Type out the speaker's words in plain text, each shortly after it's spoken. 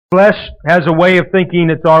Flesh has a way of thinking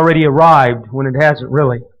it's already arrived when it hasn't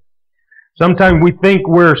really. Sometimes we think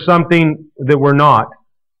we're something that we're not.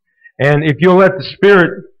 And if you'll let the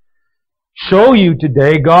Spirit show you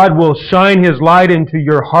today, God will shine His light into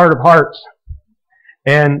your heart of hearts.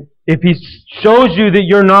 And if He shows you that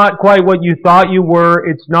you're not quite what you thought you were,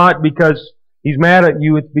 it's not because He's mad at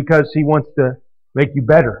you, it's because He wants to make you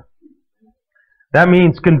better. That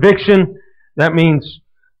means conviction. That means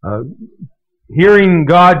hearing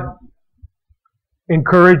God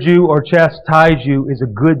encourage you or chastise you is a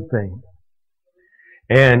good thing.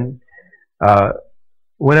 And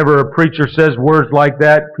whenever a preacher says words like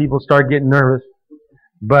that, people start getting nervous.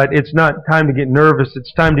 But it's not time to get nervous.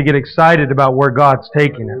 It's time to get excited about where God's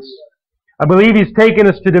taking us. I believe He's taken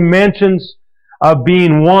us to dimensions of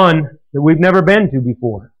being one that we've never been to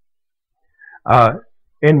before.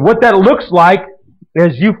 And what that looks like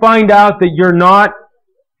is you find out that you're not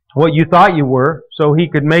what you thought you were, so He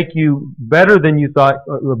could make you better than you thought,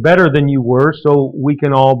 or better than you were, so we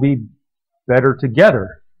can all be better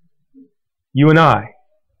together. You and I.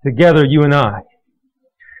 Together, you and I.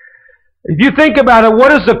 If you think about it,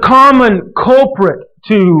 what is the common culprit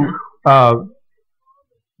to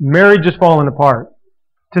marriages falling apart?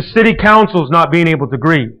 To city councils not being able to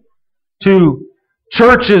agree? To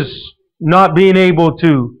churches not being able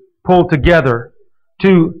to pull together?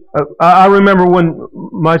 I remember when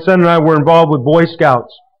my son and I were involved with Boy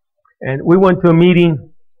Scouts, and we went to a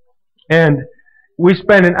meeting, and we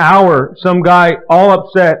spent an hour, some guy all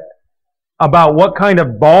upset about what kind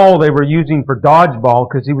of ball they were using for dodgeball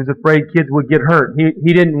because he was afraid kids would get hurt.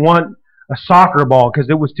 He didn't want a soccer ball because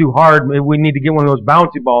it was too hard. We need to get one of those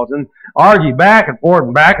bouncy balls, and argue back and forth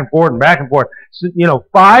and back and forth and back and forth. So,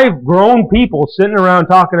 5 grown people sitting around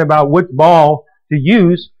talking about which ball to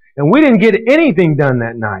use, and we didn't get anything done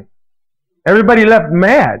that night. Everybody left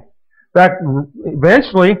mad. In fact,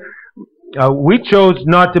 eventually, we chose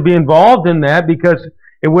not to be involved in that because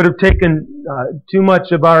it would have taken too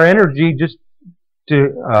much of our energy just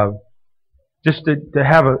to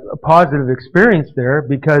have a positive experience there,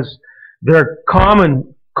 because their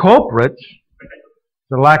common culprits,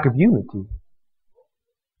 the lack of unity.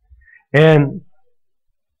 And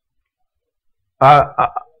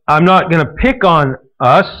I'm not going to pick on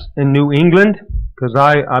us in New England, because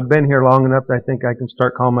I've been here long enough that I think I can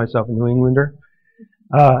start calling myself a New Englander.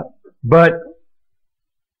 But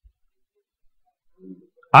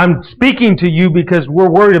I'm speaking to you because we're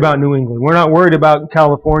worried about New England. We're not worried about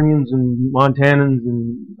Californians and Montanans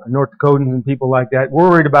and North Dakotans and people like that. We're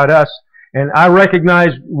worried about us. And I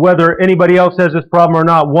recognize, whether anybody else has this problem or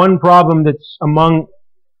not, one problem that's among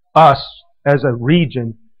us as a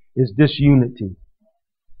region is disunity.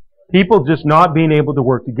 People just not being able to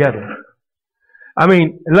work together. I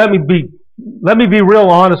mean, let me be real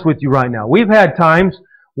honest with you right now. We've had times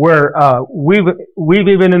where we've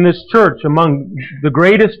even in this church, among the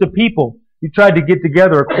greatest of people, you tried to get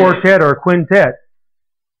together a quartet or a quintet,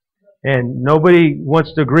 and nobody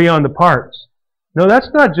wants to agree on the parts. No, that's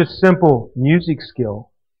not just simple music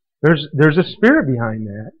skill. There's a spirit behind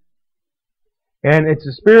that. And it's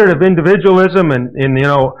a spirit of individualism and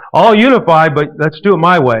I'll unify, but let's do it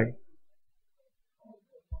my way.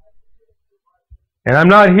 And I'm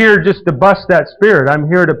not here just to bust that spirit. I'm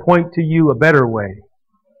here to point to you a better way.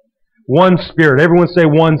 One Spirit. Everyone say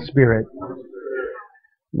one Spirit.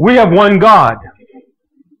 We have one God.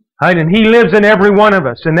 Right? And He lives in every one of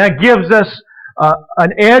us. And that gives us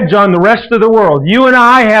an edge on the rest of the world. You and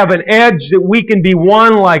I have an edge that we can be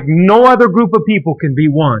one like no other group of people can be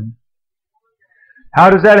one.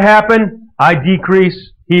 How does that happen? I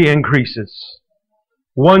decrease, He increases.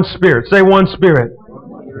 One Spirit. Say one Spirit.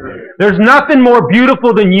 There's nothing more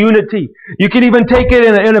beautiful than unity. You can even take it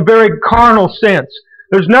in a very carnal sense.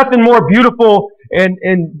 There's nothing more beautiful,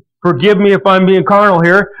 and forgive me if I'm being carnal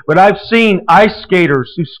here, but I've seen ice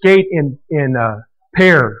skaters who skate in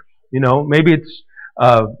pairs. Maybe it's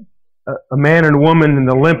a man and a woman in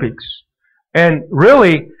the Olympics. And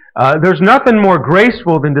really, there's nothing more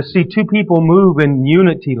graceful than to see two people move in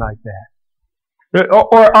unity like that.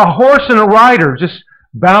 Or a horse and a rider just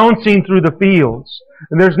bouncing through the fields.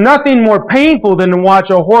 And there's nothing more painful than to watch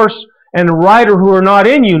a horse and a rider who are not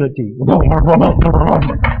in unity.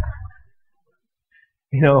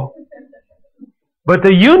 But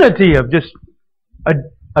the unity of just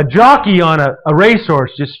a jockey on a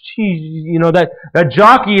racehorse, that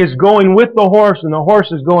jockey is going with the horse and the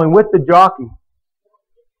horse is going with the jockey.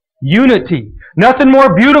 Unity. Nothing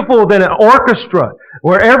more beautiful than an orchestra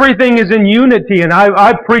where everything is in unity. And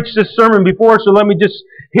I've preached this sermon before, so let me just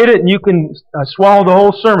hit it and you can swallow the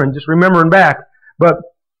whole sermon, just remembering back. But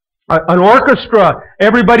An orchestra,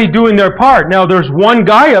 everybody doing their part. Now there's one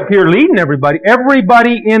guy up here leading everybody.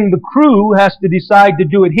 Everybody in the crew has to decide to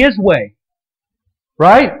do it his way.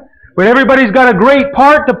 Right? But everybody's got a great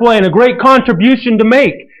part to play and a great contribution to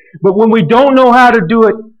make. But when we don't know how to do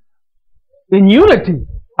it in unity,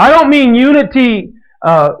 I don't mean unity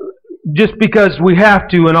just because we have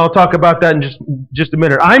to, and I'll talk about that in just a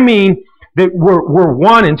minute. I mean that we're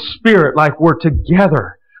one in spirit, like we're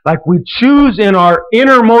together. Like we choose in our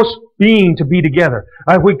innermost being to be together.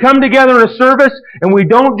 Like we come together in a service and we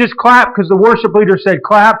don't just clap because the worship leader said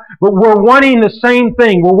clap, but we're wanting the same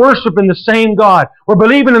thing. We're worshiping the same God. We're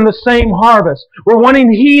believing in the same harvest. We're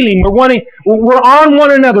wanting healing. We're on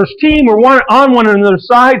one another's team. We're on one another's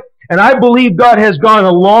side. And I believe God has gone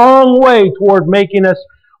a long way toward making us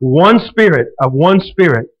one spirit, of one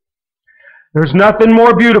spirit. There's nothing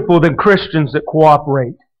more beautiful than Christians that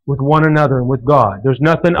cooperate with one another and with God. There's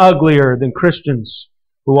nothing uglier than Christians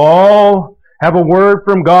who all have a word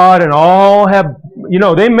from God and all have,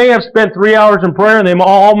 they may have spent 3 hours in prayer and they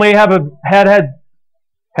all may have had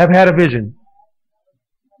a vision.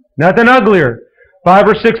 Nothing uglier. 5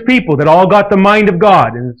 or 6 people that all got the mind of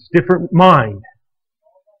God and it's a different mind.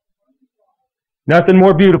 Nothing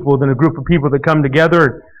more beautiful than a group of people that come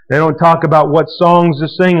together. They don't talk about what songs to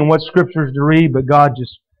sing and what scriptures to read, but God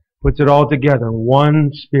just puts it all together in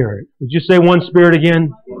one spirit. Would you say one spirit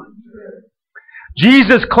again?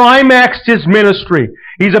 Jesus climaxed His ministry.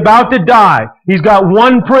 He's about to die. He's got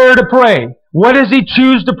one prayer to pray. What does He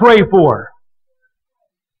choose to pray for?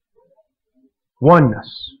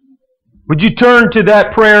 Oneness. Would you turn to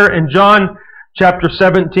that prayer in John chapter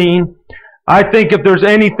 17? I think if there's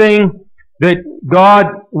anything that God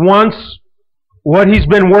wants, what He's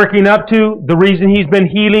been working up to, the reason He's been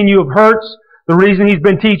healing you of hurts, the reason He's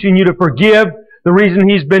been teaching you to forgive, the reason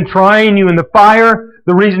He's been trying you in the fire,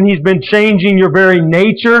 the reason He's been changing your very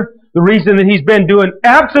nature, the reason that He's been doing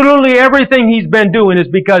absolutely everything He's been doing is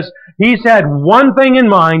because He's had one thing in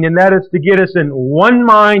mind, and that is to get us in one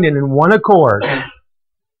mind and in one accord.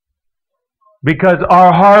 Because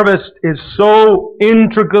our harvest is so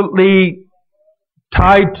intricately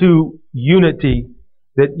tied to unity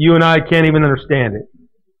that you and I can't even understand it.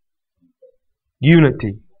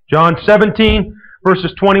 Unity. John 17,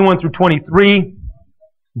 verses 21 through 23.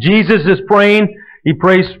 Jesus is praying. He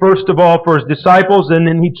prays first of all for His disciples, and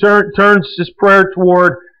then He turns His prayer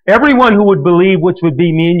toward everyone who would believe, which would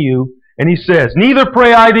be me and you. And He says, "Neither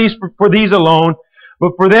pray I for these alone,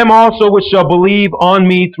 but for them also which shall believe on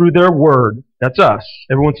me through their word." That's us.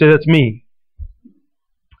 Everyone say that's me.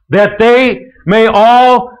 "That they may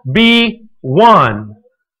all be one."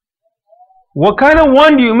 What kind of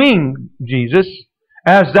one do you mean, Jesus?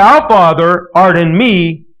 "As thou, Father, art in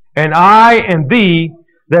me, and I in thee,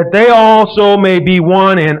 that they also may be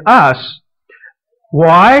one in us."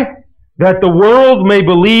 Why? "That the world may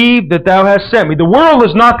believe that thou hast sent me." The world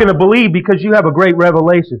is not going to believe because you have a great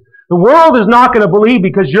revelation. The world is not going to believe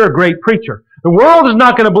because you're a great preacher. The world is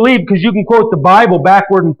not going to believe because you can quote the Bible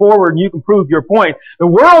backward and forward and you can prove your point. The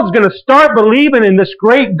world's going to start believing in this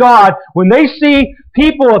great God when they see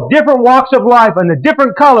people of different walks of life and the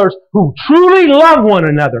different colors who truly love one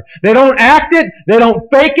another. They don't act it. They don't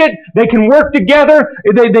fake it. They can work together.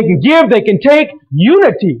 They can give. They can take.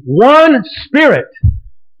 Unity. One spirit.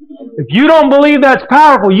 If you don't believe that's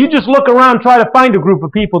powerful, you just look around and try to find a group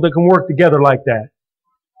of people that can work together like that.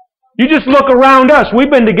 You just look around us. We've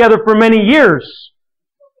been together for many years.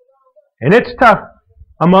 And it's tough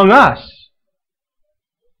among us.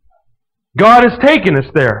 God has taken us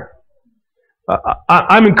there.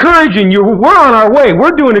 I'm encouraging you. We're on our way.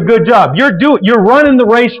 We're doing a good job. You're running the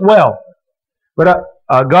race well. But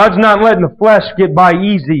God's not letting the flesh get by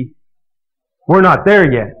easy. We're not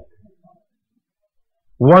there yet.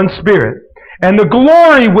 One Spirit. "And the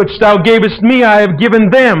glory which thou gavest me I have given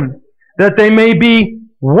them, that they may be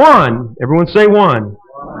one." Everyone say one.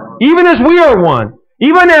 Even as we are one.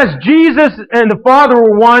 Even as Jesus and the Father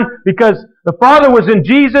were one, because the Father was in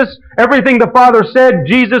Jesus. Everything the Father said,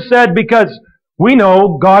 Jesus said, because we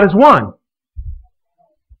know God is one.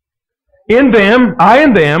 "In them, I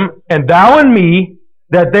in them, and thou in me,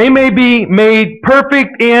 that they may be made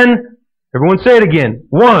perfect in," everyone say it again,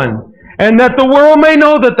 "one. And that the world may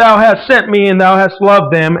know that thou hast sent me, and thou hast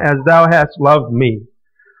loved them as thou hast loved me."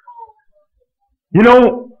 You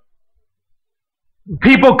know,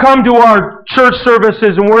 people come to our church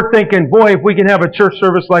services and we're thinking, boy, if we can have a church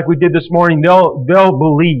service like we did this morning, they'll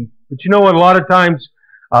believe. But you know what? A lot of times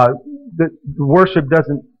the worship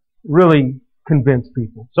doesn't really convince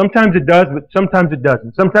people. Sometimes it does, but sometimes it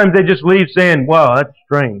doesn't. Sometimes they just leave saying, wow, that's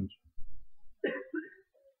strange.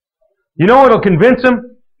 You know what will convince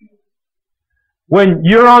them? when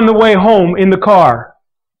you're on the way home in the car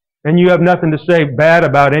and you have nothing to say bad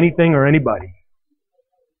about anything or anybody.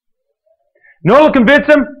 You know what will convince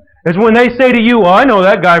them? Is when they say to you, well, I know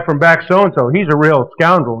that guy from back so-and-so. He's a real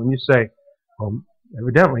scoundrel. And you say, well,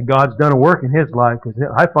 evidently God's done a work in his life because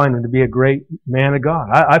I find him to be a great man of God.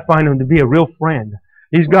 I find him to be a real friend.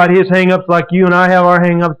 He's got his hang-ups like you and I have our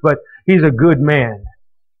hang-ups, but he's a good man.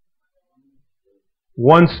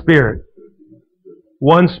 One Spirit.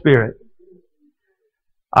 One Spirit.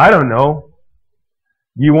 I don't know.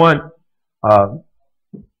 You want a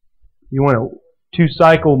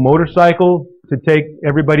two-cycle motorcycle to take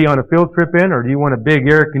everybody on a field trip in, or do you want a big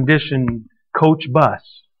air-conditioned coach bus?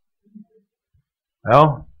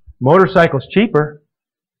 Well, motorcycle's cheaper.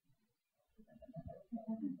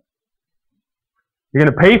 You're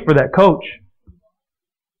going to pay for that coach.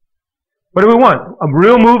 What do we want? A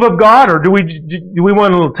real move of God, or do we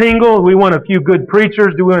want a little tingle? Do we want a few good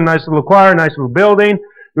preachers? Do we want a nice little choir, a nice little building?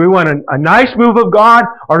 Do we want a nice move of God,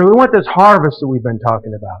 or do we want this harvest that we've been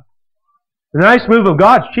talking about? The nice move of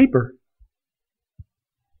God's cheaper.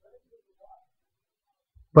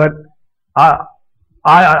 But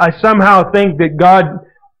I somehow think that God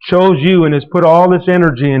chose you and has put all this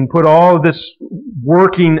energy and put all of this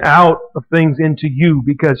working out of things into you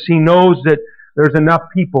because He knows that there's enough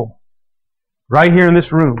people right here in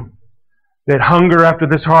this room that hunger after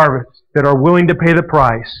this harvest, that are willing to pay the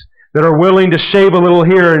price, that are willing to shave a little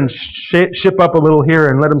here and ship up a little here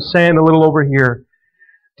and let them sand a little over here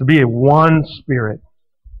to be a one Spirit.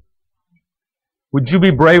 Would you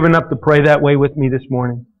be brave enough to pray that way with me this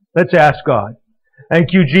morning? Let's ask God.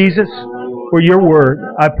 Thank you, Jesus, for your word.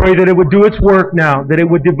 I pray that it would do its work now, that it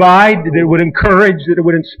would divide, that it would encourage, that it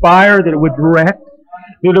would inspire, that it would direct,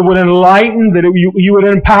 that it would enlighten, that you would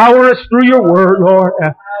empower us through your word, Lord.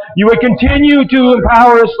 You would continue to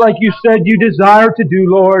empower us like you said you desire to do,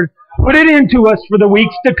 Lord. Put it into us for the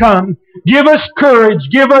weeks to come. Give us courage.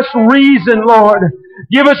 Give us reason, Lord.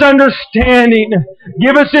 Give us understanding.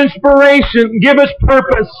 Give us inspiration. Give us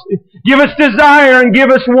purpose. Give us desire and give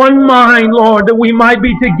us one mind, Lord, that we might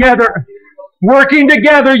be together. Working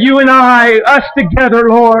together, you and I, us together,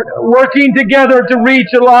 Lord. Working together to reach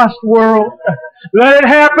a lost world. Let it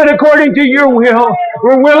happen according to your will.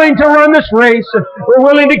 We're willing to run this race. We're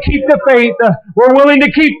willing to keep the faith. We're willing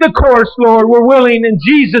to keep the course, Lord. We're willing. In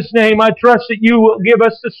Jesus' name, I trust that you will give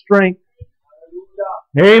us the strength.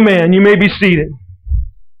 Amen. You may be seated.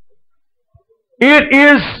 It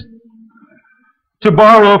is, to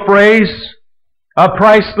borrow a phrase, a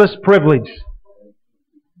priceless privilege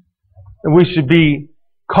that we should be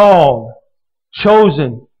called,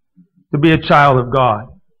 chosen to be a child of God.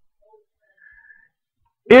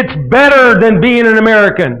 It's better than being an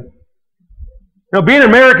American. Now, being an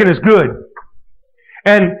American is good.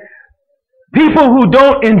 And people who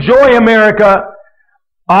don't enjoy America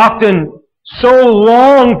often so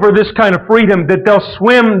long for this kind of freedom that they'll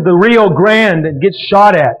swim the Rio Grande and get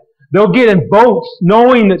shot at. They'll get in boats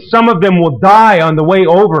knowing that some of them will die on the way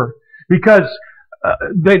over because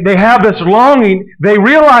they have this longing. They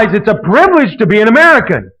realize it's a privilege to be an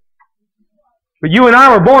American. But you and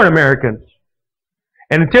I were born Americans.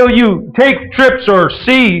 And until you take trips or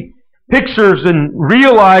see pictures and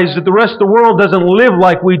realize that the rest of the world doesn't live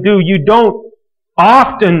like we do, you don't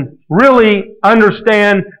often really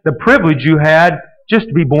understand the privilege you had just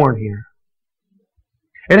to be born here.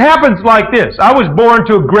 It happens like this. I was born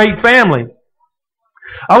to a great family.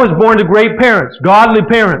 I was born to great parents, godly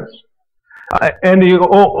parents. And the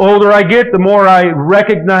older I get, the more I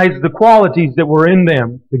recognize the qualities that were in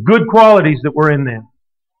them, the good qualities that were in them.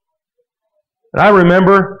 And I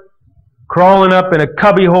remember crawling up in a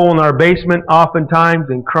cubby hole in our basement oftentimes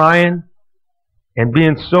and crying and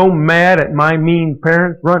being so mad at my mean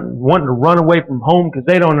parents, wanting to run away from home because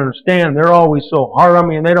they don't understand. They're always so hard on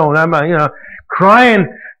me, and they don't. Crying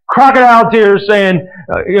crocodile tears, saying,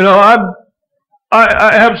 I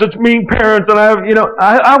have such mean parents, and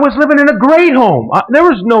I was living in a great home. There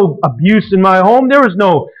was no abuse in my home. There was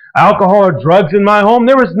no alcohol or drugs in my home.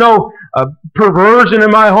 There was no perversion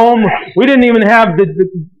in my home. We didn't even have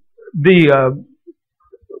the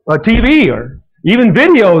TV or even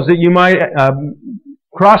videos that you might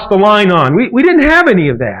cross the line on. We didn't have any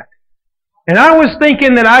of that. And I was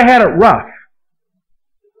thinking that I had it rough.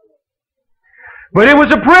 But it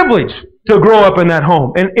was a privilege to grow up in that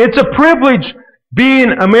home. And it's a privilege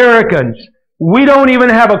being Americans. We don't even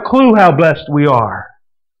have a clue how blessed we are.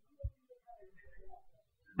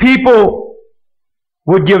 People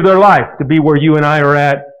would give their life to be where you and I are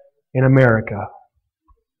at in America.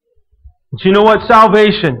 But you know what?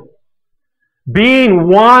 Salvation, being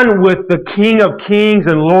one with the King of Kings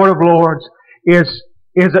and Lord of Lords, is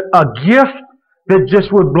a gift that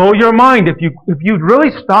just would blow your mind if you'd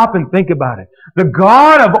really stop and think about it. The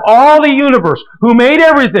God of all the universe, who made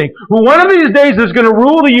everything, who one of these days is going to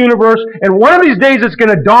rule the universe, and one of these days it's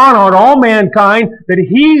going to dawn on all mankind that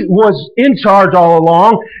He was in charge all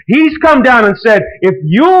along. He's come down and said, if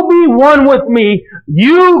you'll be one with me,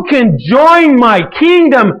 you can join my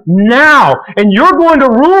kingdom now, and you're going to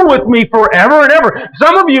rule with me forever and ever.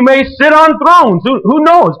 Some of you may sit on thrones. Who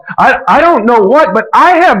knows? I don't know what, but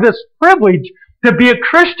I have this privilege to be a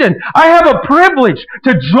Christian. I have a privilege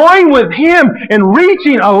to join with Him in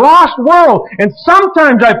reaching a lost world. And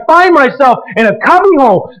sometimes I find myself in a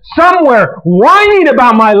cubbyhole somewhere whining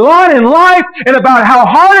about my lot in life and about how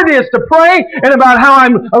hard it is to pray and about how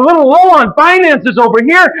I'm a little low on finances over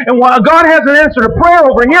here and God has an answer to prayer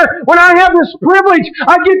over here. When I have this privilege,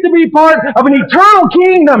 I get to be part of an eternal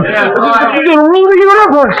kingdom to rule the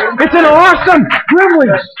universe. It's an awesome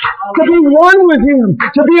privilege to be one with Him,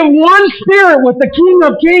 to be in one spirit with the King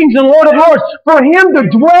of Kings and Lord of Lords. For Him to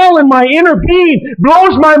dwell in my inner being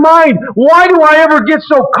blows my mind. Why do I ever get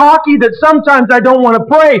so cocky that sometimes I don't want to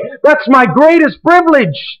pray? That's my greatest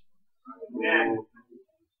privilege. Amen.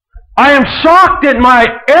 I am shocked at my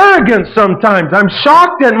arrogance sometimes. I'm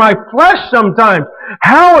shocked at my flesh sometimes.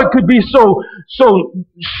 How it could be so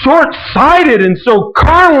short-sighted and so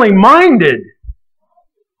carnally minded.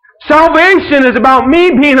 Salvation is about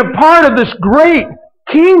me being a part of this great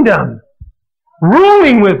kingdom,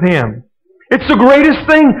 ruling with Him. It's the greatest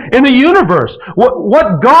thing in the universe.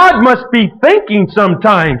 What God must be thinking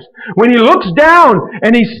sometimes when He looks down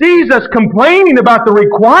and He sees us complaining about the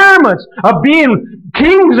requirements of being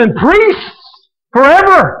kings and priests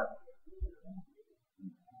forever.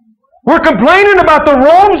 We're complaining about the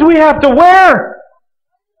robes we have to wear.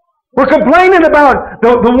 We're complaining about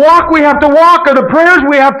the walk we have to walk or the prayers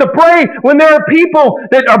we have to pray when there are people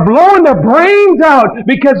that are blowing their brains out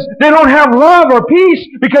because they don't have love or peace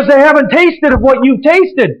because they haven't tasted of what you've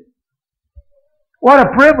tasted. What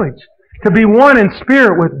a privilege to be one in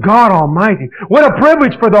spirit with God Almighty. What a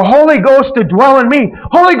privilege for the Holy Ghost to dwell in me.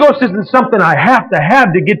 Holy Ghost isn't something I have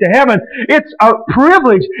to get to heaven. It's a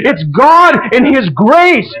privilege. It's God in His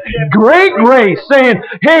grace, great grace, saying,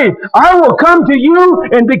 hey, I will come to you,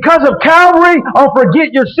 and because of Calvary, I'll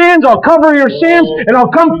forget your sins, I'll cover your sins, and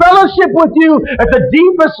I'll come fellowship with you at the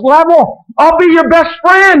deepest level. I'll be your best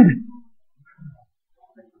friend.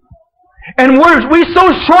 And we so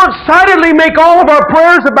short-sightedly make all of our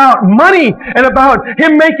prayers about money and about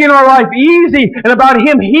Him making our life easy and about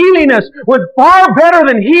Him healing us, when far better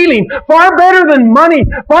than healing, far better than money,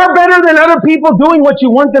 far better than other people doing what you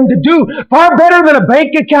want them to do, far better than a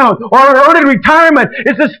bank account or an early retirement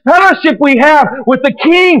is this fellowship we have with the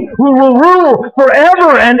King who will rule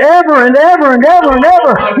forever and ever and ever and ever and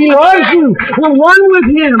ever. He loves you. We're one with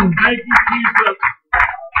Him. Thank you, Jesus.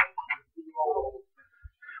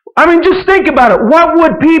 I mean, just think about it. What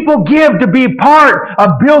would people give to be part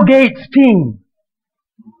of Bill Gates' team?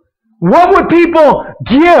 What would people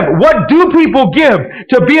give? What do people give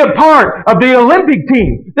to be a part of the Olympic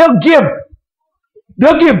team? They'll give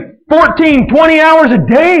 14, 20 hours a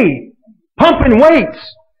day pumping weights,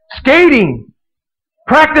 skating,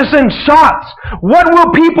 practicing shots. What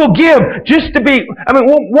will people give just to be,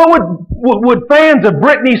 what would fans of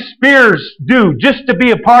Britney Spears do just to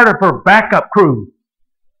be a part of her backup crew?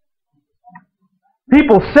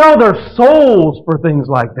 People sell their souls for things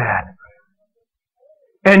like that.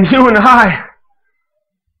 And you and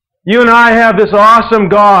I have this awesome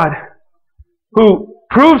God who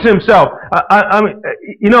proves Himself.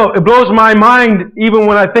 It blows my mind even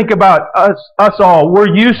when I think about us all.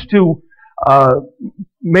 We're used to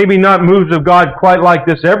maybe not moves of God quite like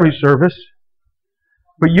this every service,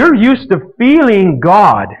 but you're used to feeling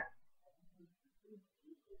God.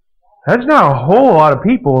 There's not a whole lot of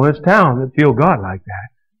people in this town that feel God like that.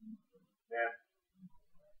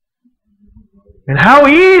 And how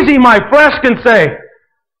easy my flesh can say,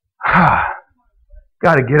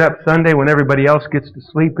 got to get up Sunday when everybody else gets to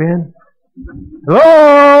sleep in.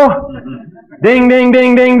 Hello? Ding, ding,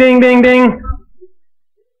 ding, ding, ding, ding, ding.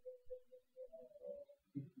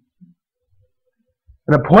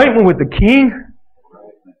 An appointment with the King?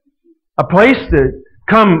 A place to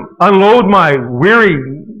come unload my weary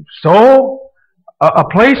soul? A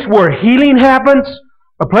place where healing happens?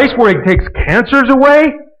 A place where He takes cancers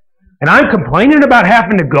away? And I'm complaining about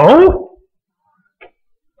having to go?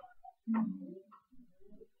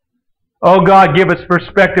 Oh God, give us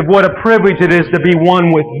perspective. What a privilege it is to be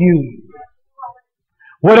one with You.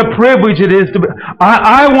 What a privilege it is to be.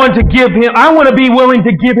 I want to give Him, I want to be willing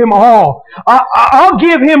to give Him all. I'll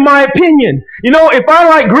give Him my opinion. You know, if I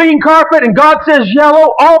like green carpet and God says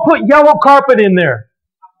yellow, I'll put yellow carpet in there.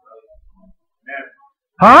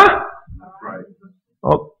 Huh?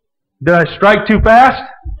 Oh, did I strike too fast?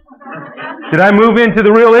 Did I move into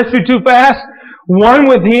the real issue too fast? One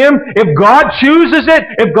with Him. If God chooses it,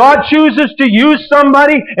 if God chooses to use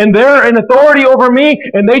somebody and they're an authority over me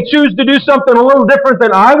and they choose to do something a little different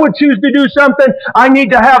than I would choose to do something, I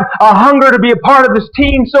need to have a hunger to be a part of this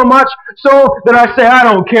team so much so that I say, I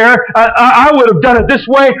don't care. I would have done it this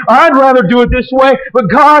way. Or I'd rather do it this way. But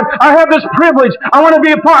God, I have this privilege. I want to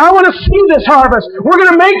be a part. I want to see this harvest. We're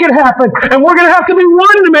going to make it happen. And we're going to have to be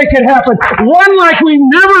one to make it happen. One like we've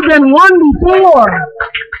never been one before.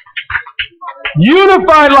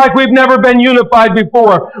 Unified like we've never been unified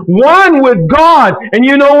before. One with God. And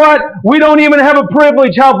you know what? We don't even have a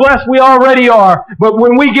privilege how blessed we already are. But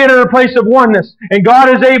when we get in a place of oneness and God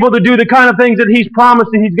is able to do the kind of things that He's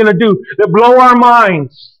promised that He's going to do that blow our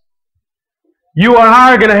minds, you and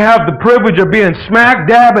I are going to have the privilege of being smack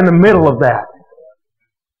dab in the middle of that.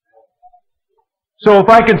 So if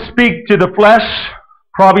I can speak to the flesh,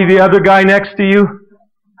 probably the other guy next to you,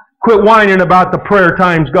 quit whining about the prayer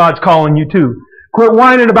times God's calling you to. Quit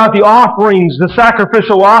whining about the offerings, the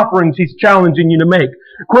sacrificial offerings He's challenging you to make.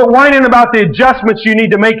 Quit whining about the adjustments you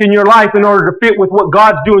need to make in your life in order to fit with what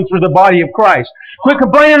God's doing through the body of Christ. Quit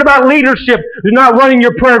complaining about leadership who's not running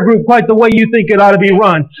your prayer group quite the way you think it ought to be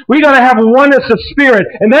run. We got to have a oneness of spirit,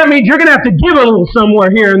 and that means you're going to have to give a little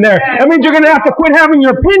somewhere here and there. That means you're going to have to quit having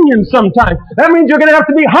your opinions sometimes. That means you're going to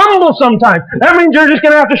have to be humble sometimes. That means you're just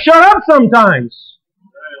going to have to shut up sometimes.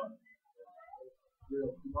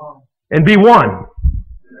 And be one.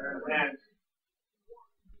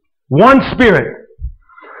 One Spirit.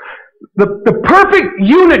 The perfect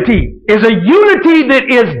unity is a unity that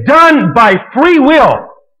is done by free will.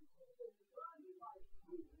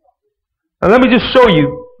 Now let me just show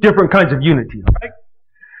you different kinds of unity. Right?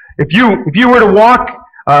 If you were to walk,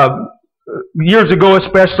 years ago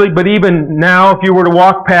especially, but even now, if you were to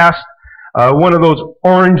walk past one of those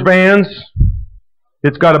orange vans,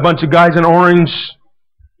 it's got a bunch of guys in orange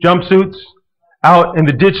jumpsuits out in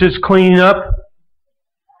the ditches cleaning up.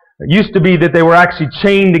 It used to be that they were actually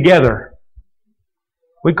chained together.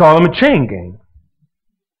 We call them a chain gang.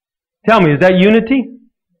 Tell me, is that unity?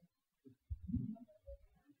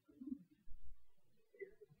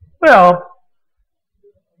 Well,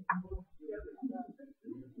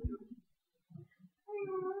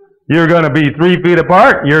 you're going to be 3 feet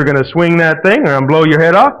apart, you're going to swing that thing, or I'm going to blow your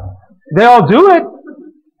head off. They all do it.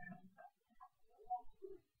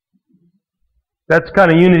 That's the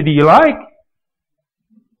kind of unity you like.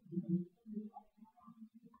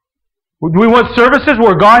 Do we want services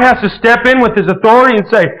where God has to step in with His authority and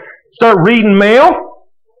say, start reading mail?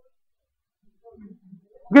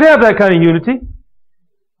 We could have that kind of unity.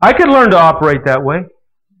 I could learn to operate that way.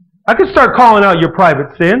 I could start calling out your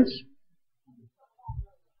private sins.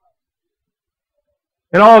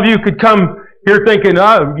 And all of you could come here thinking,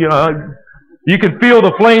 you could feel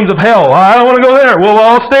the flames of hell. I don't want to go there. Well,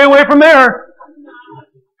 I'll stay away from there.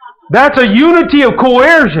 That's a unity of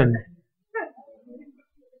coercion.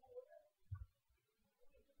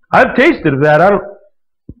 I've tasted of that.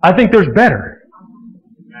 I think there's better.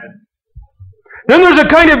 Then there's a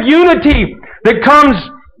kind of unity that comes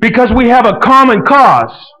because we have a common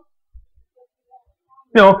cause.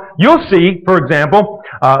 You know, you'll see, for example,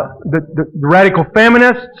 the radical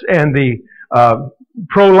feminists and the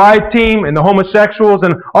pro-life team and the homosexuals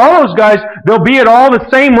and all those guys, they'll be at all the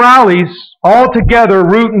same rallies, all together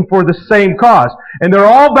rooting for the same cause. And they're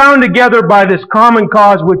all bound together by this common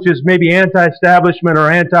cause, which is maybe anti-establishment or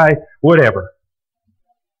anti-whatever.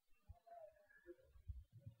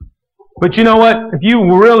 But you know what? If you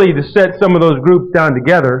were really to set some of those groups down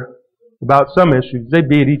together about some issues, they'd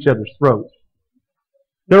be at each other's throats.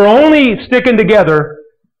 They're only sticking together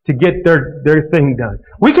to get their thing done.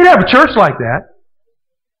 We could have a church like that.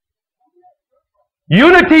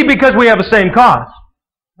 Unity because we have the same cause.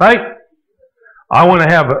 Right? I want to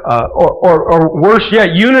have, or worse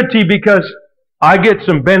yet, unity because I get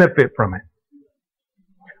some benefit from it.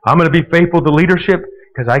 I'm going to be faithful to leadership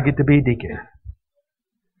because I get to be a deacon.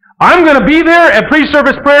 I'm going to be there at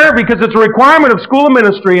pre-service prayer because it's a requirement of school of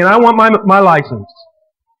ministry and I want my license.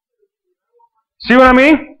 See what I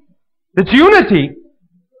mean? It's unity.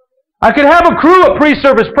 I could have a crew at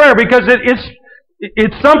pre-service prayer because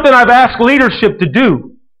it's something I've asked leadership to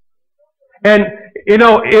do. And, you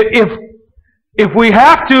know, if we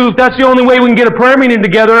have to, if that's the only way we can get a prayer meeting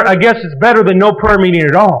together, I guess it's better than no prayer meeting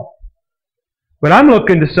at all. But I'm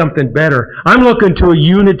looking to something better. I'm looking to a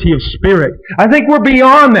unity of spirit. I think we're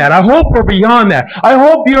beyond that. I hope we're beyond that. I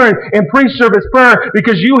hope you're in pre-service prayer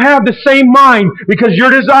because you have the same mind, because your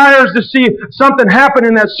desire is to see something happen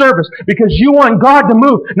in that service, because you want God to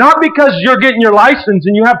move, not because you're getting your license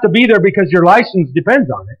and you have to be there because your license depends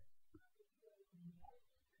on it.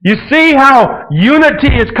 You see how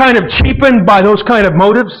unity is kind of cheapened by those kind of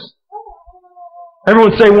motives?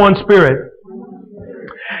 Everyone say one spirit.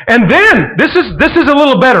 And then, this is a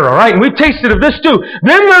little better, all right? And we've tasted of this too.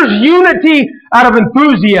 Then there's unity out of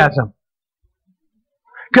enthusiasm.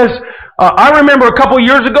 Because I remember a couple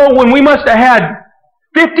years ago when we must have had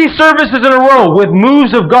 50 services in a row with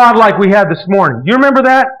moves of God like we had this morning. Do you remember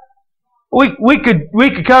that? We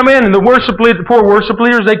could come in and the poor worship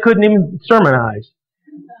leaders, they couldn't even sermonize.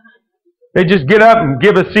 They'd just get up and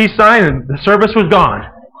give a cease sign and the service was gone.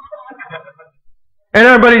 And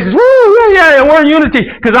everybody says, woo, yeah, we're in unity.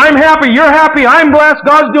 Because I'm happy, you're happy, I'm blessed,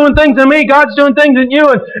 God's doing things in me, God's doing things in you,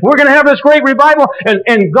 and we're going to have this great revival.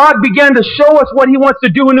 And God began to show us what He wants to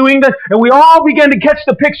do in New England, and we all began to catch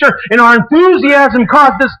the picture, and our enthusiasm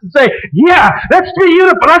caused us to say, yeah, let's be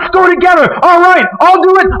unified, let's go together. All right, I'll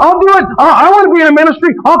do it. I want to be in a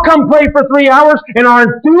ministry, I'll come pray for 3 hours. And our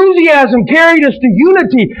enthusiasm carried us to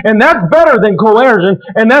unity, and that's better than coercion,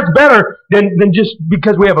 and that's better than just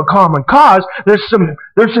because we have a common cause. There's some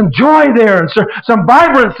joy there, and some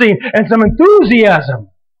vibrancy, and some enthusiasm.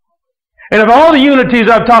 And of all the unities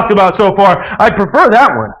I've talked about so far, I prefer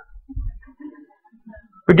that one.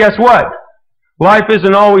 But guess what? Life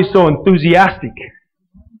isn't always so enthusiastic.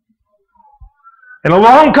 And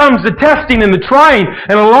along comes the testing and the trying,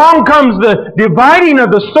 and along comes the dividing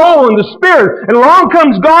of the soul and the spirit, and along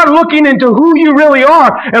comes God looking into who you really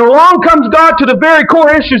are, and along comes God to the very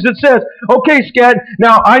core issues that says, okay, Scad,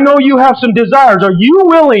 now I know you have some desires. Are you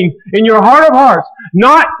willing in your heart of hearts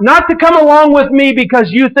not to come along with me because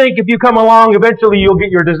you think if you come along eventually you'll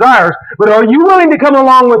get your desires, but are you willing to come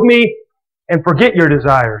along with me and forget your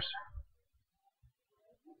desires?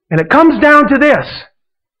 And it comes down to this.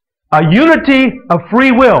 A unity of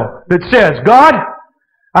free will that says, God,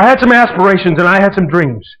 I had some aspirations and I had some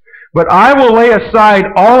dreams, but I will lay aside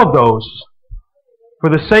all of those for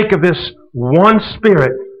the sake of this one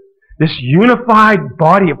Spirit, this unified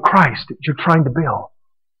body of Christ that you're trying to build.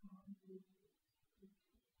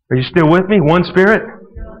 Are you still with me? One Spirit?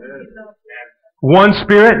 One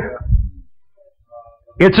Spirit?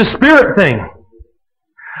 It's a spirit thing.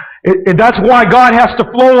 That's why God has to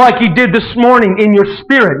flow like He did this morning in your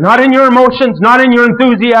spirit. Not in your emotions, not in your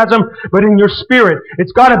enthusiasm, but in your spirit.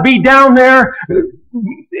 It's got to be down there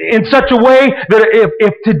in such a way that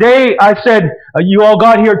if today I said, you all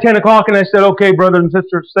got here at 10 o'clock and I said, okay, brothers and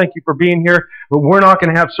sisters, thank you for being here, but we're not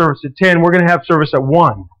going to have service at 10, we're going to have service at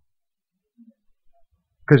 1.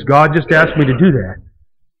 Because God just asked me to do that.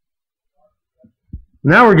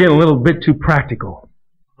 Now we're getting a little bit too practical.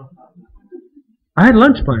 I had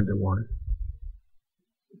lunch plans at 1.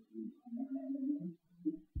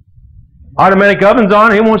 Automatic oven's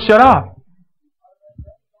on, it won't shut off.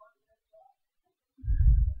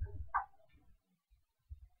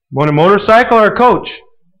 Want a motorcycle or a coach?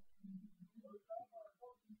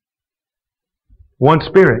 One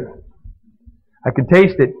Spirit. I can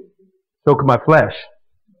taste it, so can my flesh.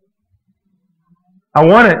 I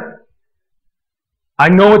want it. I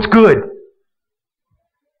know it's good.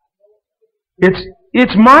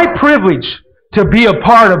 It's my privilege to be a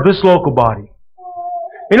part of this local body.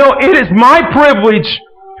 You know, it is my privilege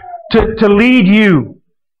to lead you.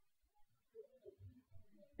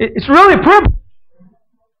 It's really a privilege.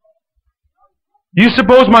 Do you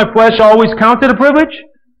suppose my flesh always counted a privilege?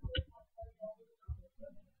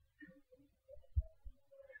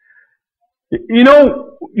 You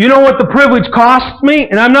know what the privilege costs me?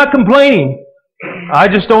 And I'm not complaining. I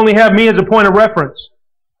just only have me as a point of reference.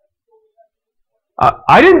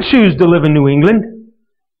 I didn't choose to live in New England.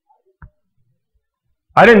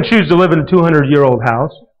 I didn't choose to live in a 200-year-old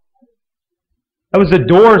house. That was the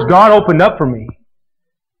doors God opened up for me.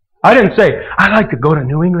 I didn't say, I'd like to go to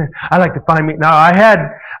New England. I'd like to find me. Now, I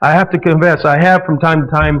have to confess, I have from time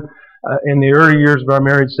to time in the early years of our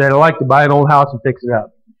marriage said, I'd like to buy an old house and fix it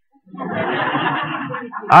up.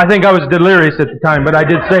 I think I was delirious at the time, but I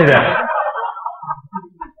did say that.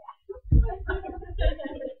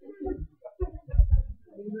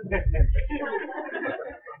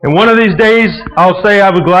 And one of these days, I'll say I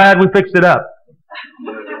was glad we fixed it up.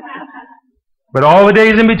 But all the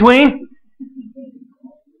days in between,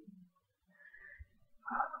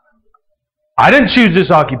 I didn't choose this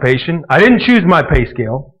occupation. I didn't choose my pay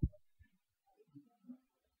scale.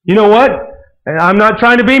 You know what? And I'm not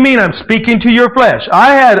trying to be mean. I'm speaking to your flesh.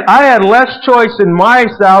 I had less choice in my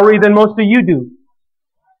salary than most of you do.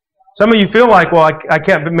 Some of you feel like, well, I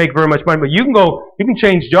can't make very much money, but you can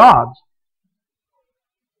change jobs.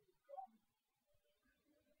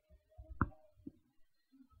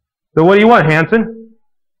 So what do you want, Hanson?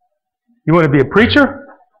 You want to be a preacher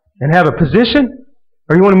and have a position?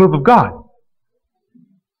 Or you want to move with God?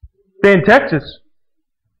 Stay in Texas.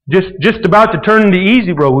 Just about to turn into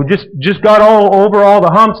easy road. We just got over all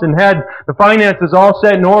the humps and had the finances all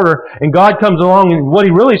set in order. And God comes along, and what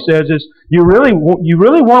He really says is, you really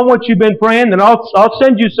want what you've been praying? Then I'll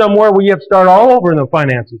send you somewhere where you have to start all over in the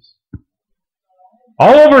finances,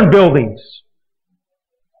 all over in buildings.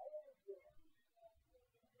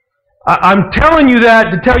 I'm telling you that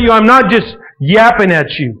to tell you I'm not just yapping at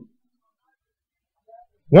you.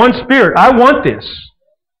 One Spirit. I want this.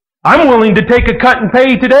 I'm willing to take a cut and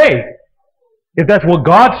pay today, if that's what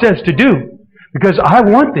God says to do, because I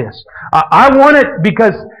want this. I want it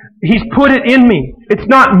because He's put it in me. It's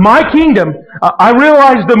not my kingdom. I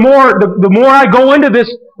realize the more I go into this,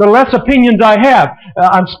 the less opinions I have.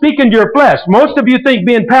 I'm speaking to your flesh. Most of you think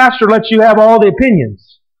being pastor lets you have all the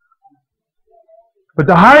opinions. But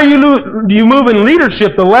the higher you move in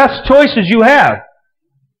leadership, the less choices you have.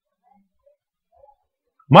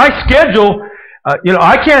 My schedule,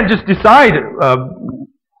 I can't just decide, I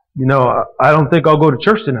don't think I'll go to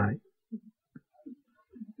church tonight.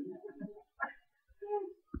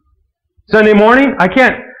 Sunday morning, I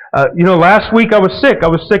can't. Last week I was sick. I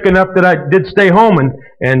was sick enough that I did stay home,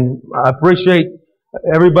 and I appreciate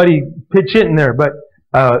everybody pitch in there. But,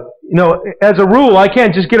 as a rule, I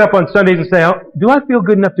can't just get up on Sundays and say, do I feel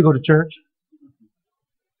good enough to go to church?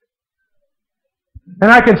 And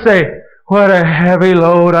I can say, what a heavy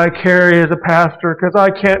load I carry as a pastor, because I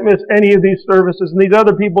can't miss any of these services, and these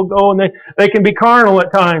other people go, and they can be carnal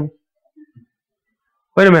at times.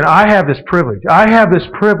 Wait a minute, I have this privilege. I have this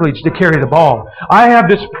privilege to carry the ball. I have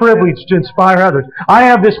this privilege to inspire others. I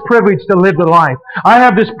have this privilege to live the life. I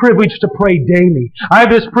have this privilege to pray daily. I have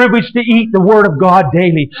this privilege to eat the Word of God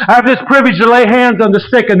daily. I have this privilege to lay hands on the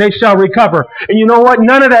sick and they shall recover. And you know what?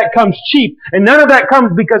 None of that comes cheap. And none of that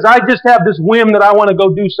comes because I just have this whim that I want to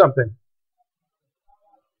go do something.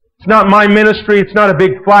 It's not my ministry. It's not a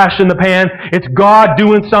big flash in the pan. It's God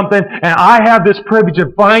doing something, and I have this privilege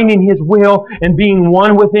of finding His will and being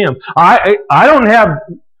one with Him. I don't have.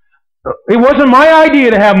 It wasn't my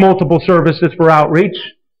idea to have multiple services for outreach.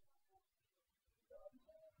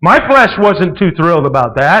 My flesh wasn't too thrilled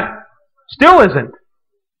about that. Still isn't.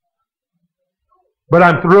 But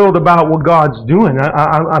I'm thrilled about what God's doing.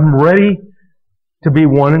 I'm ready to be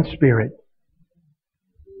one in spirit.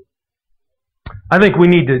 I think we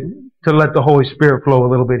need to let the Holy Spirit flow a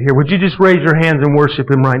little bit here. Would you just raise your hands and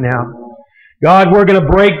worship Him right now? God, we're going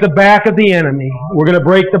to break the back of the enemy. We're going to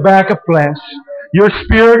break the back of flesh. Your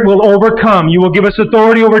Spirit will overcome. You will give us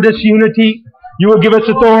authority over disunity. You will give us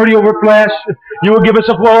authority over flesh. You will give us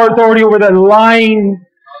authority over the lying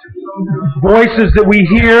voices that we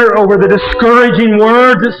hear, over the discouraging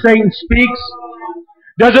words that Satan speaks.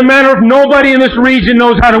 Doesn't matter if nobody in this region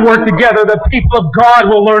knows how to work together. The people of God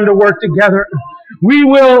will learn to work together. We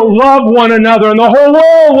will love one another, and the whole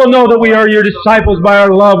world will know that we are your disciples by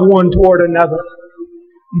our love one toward another.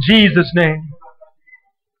 In Jesus' name.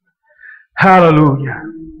 Hallelujah.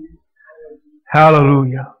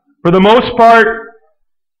 Hallelujah. For the most part,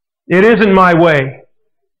 it isn't my way.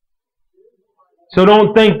 So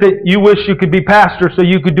don't think that you wish you could be pastor so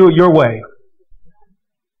you could do it your way.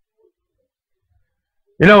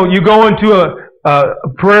 You go into a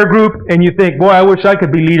prayer group and you think, boy, I wish I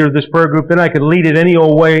could be leader of this prayer group. Then I could lead it any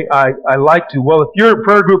old way I like to. Well, if your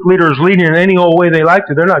prayer group leader is leading it any old way they like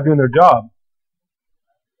to, they're not doing their job.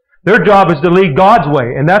 Their job is to lead God's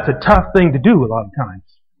way, and that's a tough thing to do a lot of times.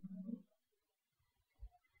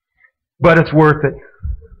 But it's worth it.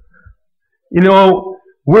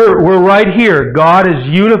 We're right here. God is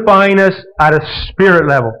unifying us at a spirit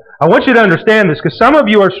level. I want you to understand this, because some of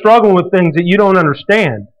you are struggling with things that you don't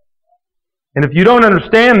understand. And if you don't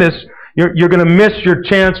understand this, you're going to miss your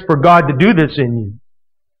chance for God to do this in you.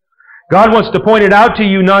 God wants to point it out to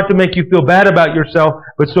you not to make you feel bad about yourself,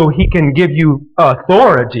 but so He can give you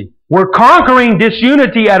authority. We're conquering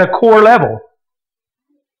disunity at a core level.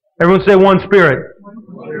 Everyone say one Spirit.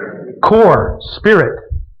 Core, Spirit.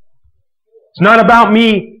 It's not about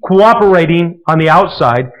me cooperating on the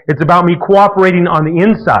outside. It's about me cooperating on the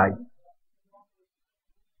inside.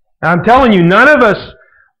 And I'm telling you, none of us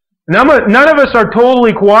are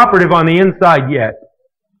totally cooperative on the inside yet,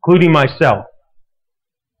 including myself.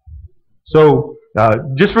 So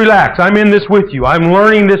just relax. I'm in this with you. I'm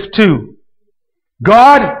learning this too.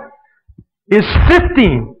 God is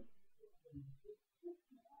sifting.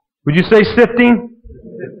 Would you say sifting?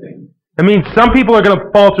 I mean, some people are going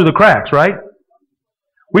to fall through the cracks, right?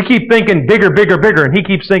 We keep thinking bigger, bigger, bigger, and he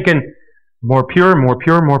keeps thinking more pure, more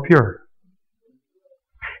pure, more pure.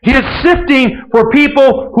 He is sifting for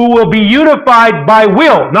people who will be unified by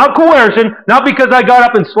will, not coercion, not because I got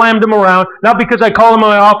up and slammed them around, not because I called them in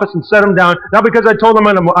my office and set them down, not because I told them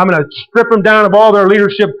I'm going to strip them down of all their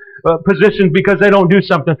leadership positions because they don't do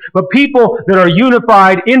something, but people that are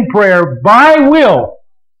unified in prayer by will,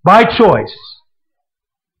 by choice.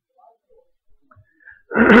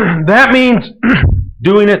 That means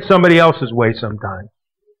doing it somebody else's way sometimes.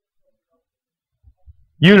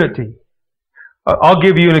 Unity. I'll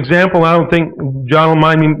give you an example. I don't think John will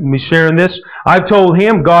mind me sharing this. I've told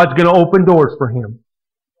him God's going to open doors for him.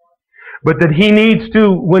 But that he needs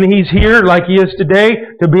to, when he's here, like he is today,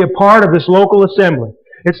 to be a part of this local assembly.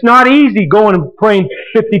 It's not easy going and praying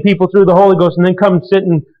 50 people through the Holy Ghost and then come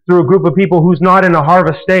sitting through a group of people who's not in a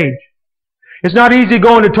harvest stage. It's not easy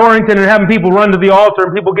going to Torrington and having people run to the altar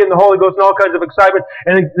and people getting the Holy Ghost and all kinds of excitement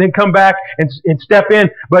and then come back and step in.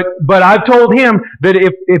 But I've told him that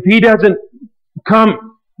if he doesn't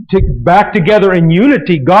come back together in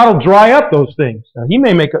unity, God will dry up those things. Now, he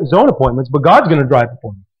may make his own appointments, but God's going to dry up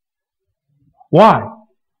appointments. Why?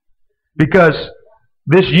 Because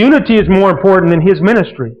this unity is more important than his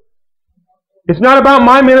ministry. It's not about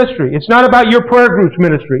my ministry. It's not about your prayer group's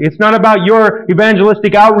ministry. It's not about your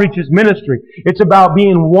evangelistic outreach's ministry. It's about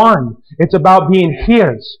being one. It's about being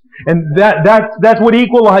his. And that's what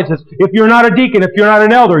equalizes. If you're not a deacon, if you're not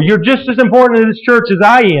an elder, you're just as important in this church as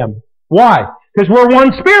I am. Why? Because we're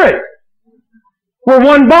one spirit. We're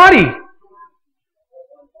one body.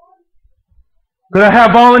 Could I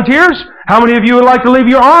have volunteers? How many of you would like to leave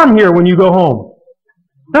your arm here when you go home?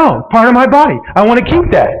 No, part of my body. I want to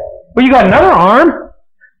keep that. Well, you got another arm.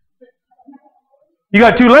 You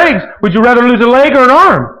got two legs. Would you rather lose a leg or an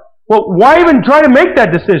arm? Well, why even try to make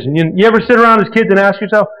that decision? You ever sit around as kids and ask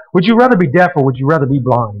yourself, would you rather be deaf or would you rather be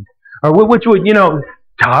blind? Or which would,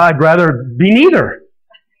 I'd rather be neither.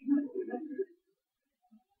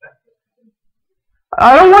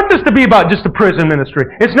 I don't want this to be about just a prison ministry.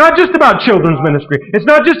 It's not just about children's ministry. It's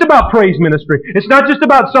not just about praise ministry. It's not just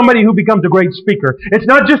about somebody who becomes a great speaker. It's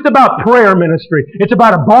not just about prayer ministry. It's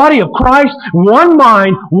about a body of Christ, one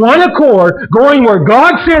mind, one accord, going where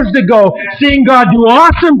God says to go, seeing God do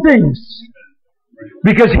awesome things.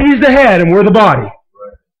 Because He's the head and we're the body.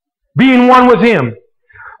 Being one with Him.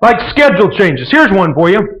 Like schedule changes. Here's one for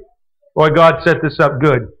you. Boy, God set this up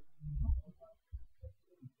good.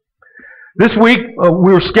 This week,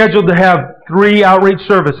 we were scheduled to have 3 outreach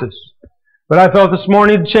services. But I felt this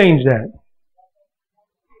morning to change that.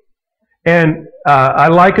 And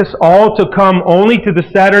I'd like us all to come only to the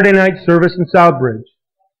Saturday night service in Southbridge.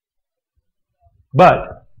 But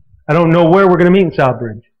I don't know where we're going to meet in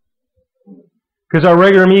Southbridge. Because our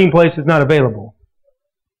regular meeting place is not available.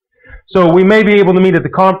 So we may be able to meet at the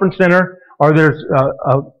conference center, or there's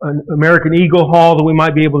an American Eagle Hall that we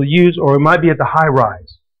might be able to use, or it might be at the High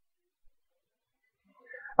Rise.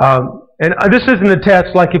 And this isn't a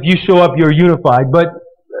test like if you show up you're unified, but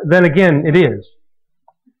then again it is.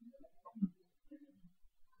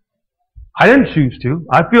 I didn't choose to.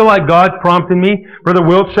 I feel like God prompted me. Brother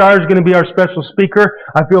Wiltshire is going to be our special speaker.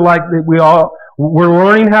 I feel like that we're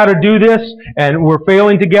learning how to do this and we're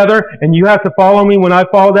failing together, and you have to follow me when I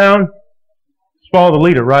fall down. Just follow the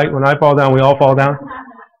leader, right? When I fall down, we all fall down.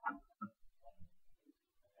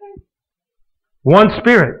 One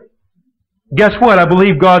Spirit. Guess what? I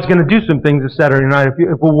believe God's going to do some things this Saturday night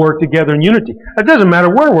if we'll work together in unity. It doesn't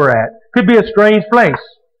matter where we're at. Could be a strange place.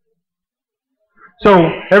 So,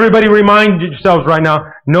 everybody remind yourselves right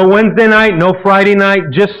now, no Wednesday night, no Friday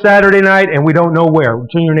night, just Saturday night, and we don't know where.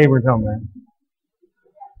 Turn your neighbor and tell them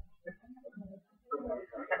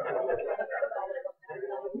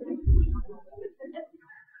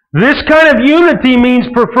that. This kind of unity means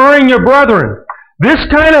preferring your brethren. This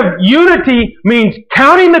kind of unity means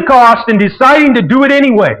counting the cost and deciding to do it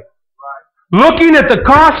anyway. Looking at the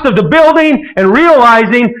cost of the building and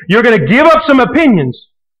realizing you're going to give up some opinions.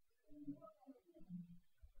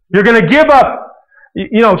 You're going to give up,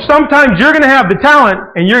 sometimes you're going to have the talent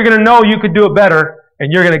and you're going to know you could do it better,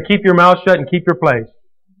 and you're going to keep your mouth shut and keep your place.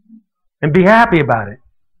 And be happy about it.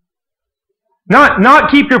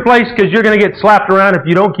 Not keep your place because you're going to get slapped around if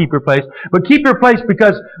you don't keep your place, but keep your place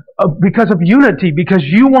because of unity, because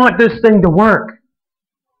you want this thing to work.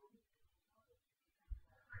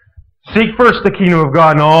 Seek first the kingdom of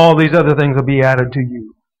God, and all these other things will be added to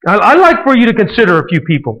you. I'd like for you to consider a few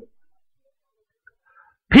people.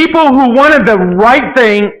 People who wanted the right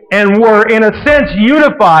thing and were, in a sense,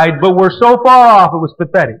 unified, but were so far off it was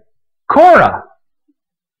pathetic. Korah.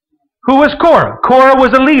 Who was Korah? Korah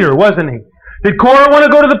was a leader, wasn't he? Did Korah want to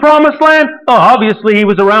go to the promised land? Oh, obviously he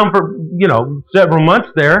was around for, several months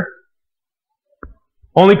there.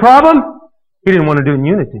 Only problem? He didn't want to do it in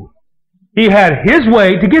unity. He had his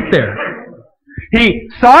way to get there. He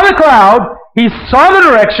saw the cloud, he saw the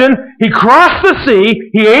direction, he crossed the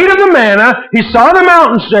sea, he ate of the manna, he saw the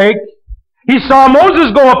mountain shake, he saw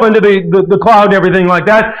Moses go up into the cloud and everything like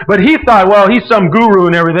that, but he thought, well, he's some guru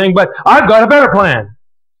and everything, but I've got a better plan.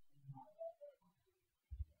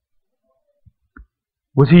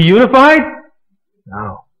 Was he unified?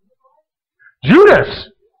 No. Judas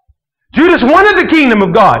wanted the kingdom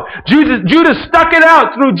of God. Judas stuck it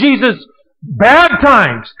out through Jesus' bad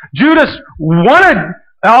times. Judas wanted,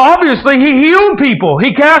 obviously, he healed people.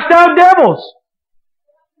 He cast out devils.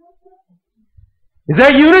 Is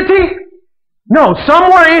that unity? No,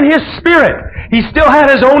 somewhere in his spirit, he still had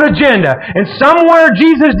his own agenda. And somewhere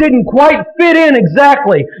Jesus didn't quite fit in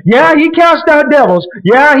exactly. Yeah, he cast out devils.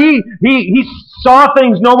 Yeah, he saw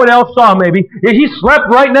things no one else saw maybe. He slept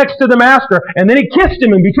right next to the master. And then he kissed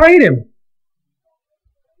him and betrayed him.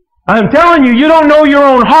 I'm telling you, you don't know your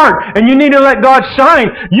own heart, and you need to let God shine.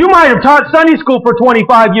 You might have taught Sunday school for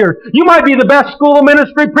 25 years. You might be the best school of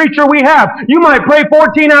ministry preacher we have. You might pray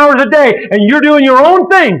 14 hours a day, and you're doing your own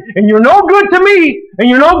thing, and you're no good to me, and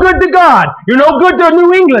you're no good to God. You're no good to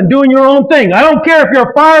New England doing your own thing. I don't care if you're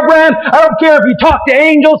a firebrand. I don't care if you talk to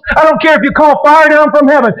angels. I don't care if you call fire down from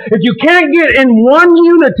heaven. If you can't get in one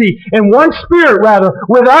unity, in one spirit rather,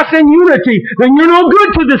 with us in unity, then you're no good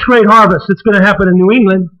to this great harvest that's going to happen in New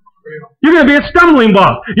England. You're going to be a stumbling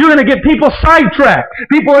block. You're going to get people sidetracked.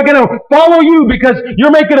 People are going to follow you because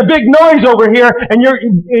you're making a big noise over here, and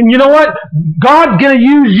you know what? God's going to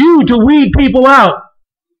use you to weed people out.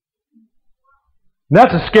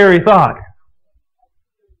 That's a scary thought.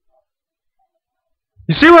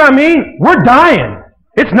 You see what I mean? We're dying.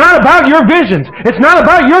 It's not about your visions. It's not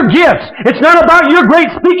about your gifts. It's not about your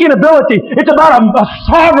great speaking ability. It's about a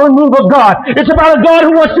sovereign move of God. It's about a God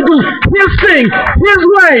who wants to do His thing, His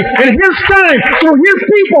way, in His time, through His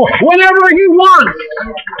people, whenever He wants.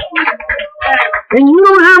 And you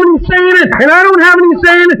don't have any say in it, and I don't have any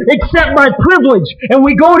say in it, except by privilege. And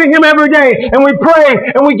we go to Him every day, and we pray,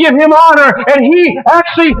 and we give Him honor, and He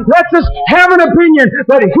actually lets us have an opinion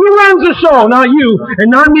that He runs the show, not you,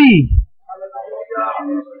 and not me.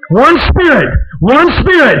 One Spirit,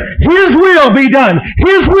 His will be done.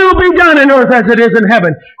 His will be done in earth as it is in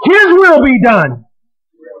heaven. His will be done.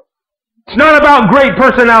 It's not about great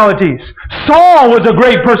personalities. Saul was a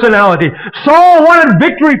great personality. Saul wanted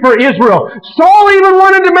victory for Israel. Saul even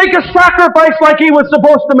wanted to make a sacrifice like he was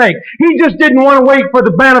supposed to make. He just didn't want to wait for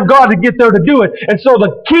the man of God to get there to do it. And so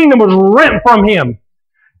the kingdom was rent from him.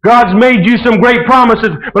 God's made you some great promises,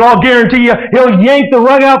 but I'll guarantee you, He'll yank the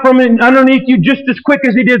rug out from underneath you just as quick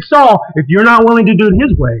as He did Saul if you're not willing to do it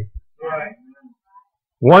His way. Right.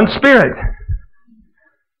 One Spirit.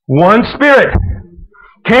 One Spirit.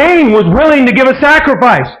 Cain was willing to give a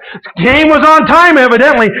sacrifice. Cain was on time,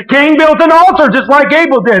 evidently. Cain built an altar just like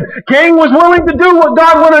Abel did. Cain was willing to do what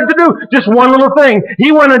God wanted to do. Just one little thing.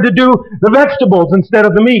 He wanted to do the vegetables instead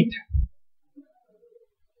of the meat.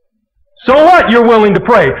 So what you're willing to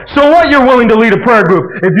pray? So what you're willing to lead a prayer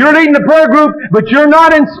group? If you're leading a prayer group, but you're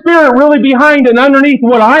not in spirit really behind and underneath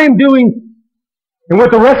what I am doing and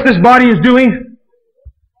what the rest of this body is doing,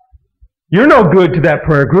 you're no good to that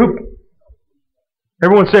prayer group.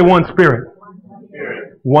 Everyone say one Spirit.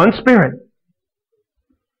 One Spirit.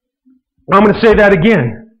 I'm going to say that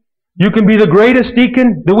again. You can be the greatest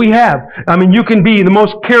deacon that we have. I mean, you can be the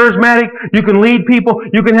most charismatic. You can lead people.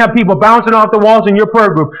 You can have people bouncing off the walls in your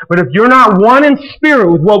prayer group. But if you're not one in spirit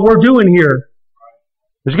with what we're doing here,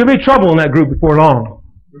 there's going to be trouble in that group before long.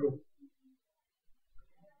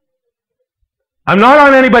 I'm not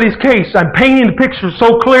on anybody's case. I'm painting the picture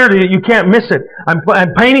so clearly that you can't miss it. I'm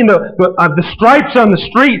painting the stripes on the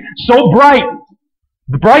street so bright.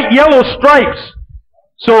 The bright yellow stripes.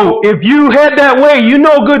 So if you head that way, you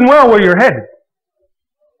know good and well where you're headed.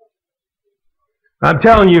 I'm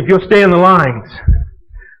telling you, if you'll stay in the lines,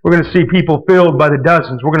 we're going to see people filled by the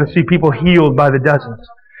dozens. We're going to see people healed by the dozens.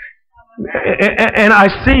 And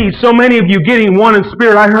I see so many of you getting one in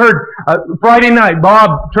spirit. I heard Friday night,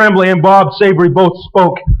 Bob Tremblay and Bob Savory both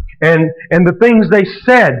spoke. And the things they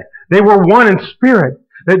said, they were one in spirit.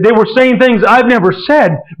 They were saying things I've never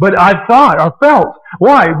said, but I thought or felt.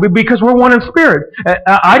 Why? Because we're one in spirit.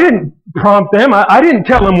 I didn't prompt them. I didn't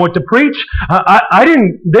tell them what to preach.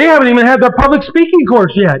 They haven't even had their public speaking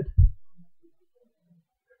course yet.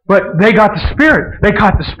 But they got the Spirit. They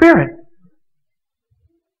caught the Spirit.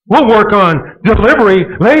 We'll work on delivery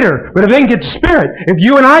later, but if they can get the Spirit, if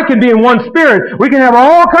you and I can be in one Spirit, we can have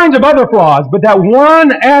all kinds of other flaws, but that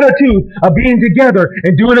one attitude of being together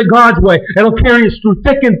and doing it God's way, it'll carry us through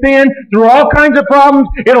thick and thin, through all kinds of problems.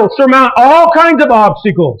 It'll surmount all kinds of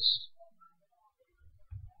obstacles.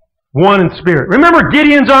 One in spirit. Remember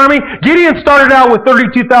Gideon's army? Gideon started out with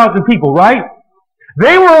 32,000 people, right?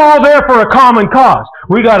 They were all there for a common cause.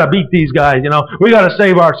 We got to beat these guys, you know. We got to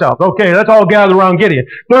save ourselves. Okay, let's all gather around Gideon.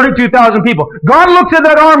 32,000 people. God looks at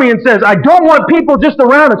that army and says, I don't want people just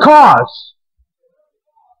around a cause.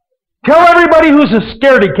 Tell everybody who's a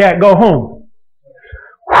scaredy cat, go home.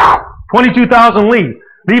 22,000 leave.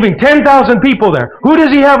 Leaving 10,000 people there. Who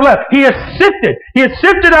does he have left? He has sifted. He has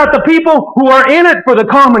sifted out the people who are in it for the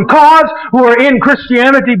common cause, who are in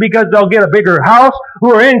Christianity because they'll get a bigger house,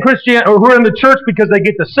 who are in Christianity, or who are in the church because they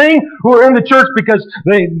get to sing, who are in the church because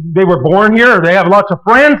they were born here, or they have lots of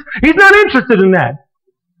friends. He's not interested in that.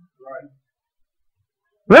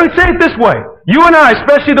 Let me say it this way. You and I,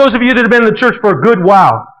 especially those of you that have been in the church for a good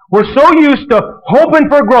while, we're so used to hoping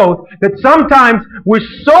for growth that sometimes we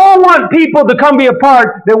so want people to come be a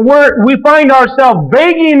part that we find ourselves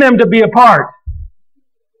begging them to be a part.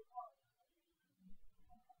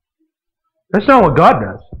 That's not what God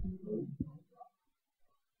does.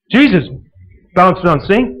 Jesus bounced on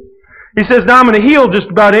scene. He says, now I'm going to heal just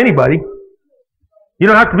about anybody. You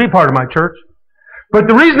don't have to be part of my church. But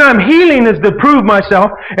the reason I'm healing is to prove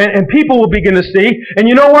myself, and people will begin to see. And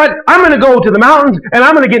you know what? I'm going to go to the mountains, and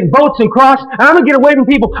I'm going to get in boats and cross, and I'm going to get away from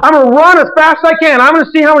people. I'm going to run as fast as I can. I'm going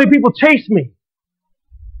to see how many people chase me.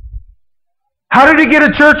 How did he get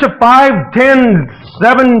a church of 5, 10,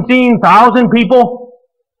 17,000 people?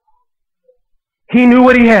 He knew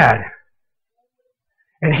what he had.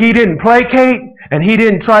 And he didn't placate. And he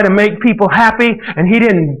didn't try to make people happy, and he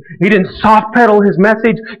didn't soft pedal his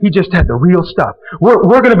message. He just had the real stuff. We're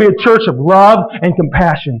going to be a church of love and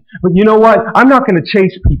compassion. But you know what? I'm not going to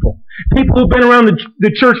chase people. People who've been around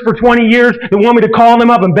the church for 20 years that want me to call them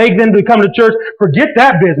up and beg them to come to church, forget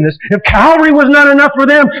that business. If Calvary was not enough for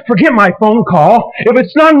them, forget my phone call. If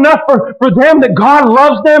it's not enough for them that God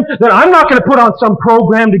loves them, then I'm not going to put on some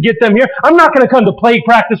program to get them here. I'm not going to come to play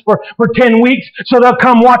practice for 10 weeks so they'll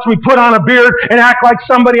come watch me put on a beard and act like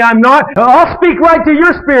somebody I'm not. I'll speak right to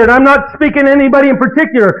your spirit. I'm not speaking to anybody in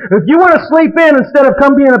particular. If you want to sleep in instead of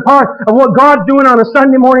come being a part of what God's doing on a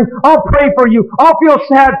Sunday morning, I'll pray for you. I'll feel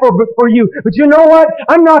sad for you. But you know what?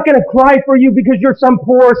 I'm not going to cry for you because you're some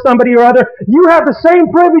poor somebody or other. You have the same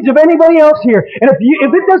privilege of anybody else here. And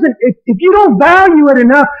if you don't value it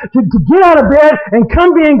enough to get out of bed and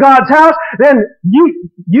come be in God's house, then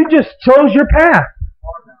you just chose your path.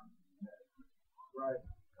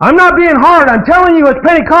 I'm not being hard. I'm telling you, as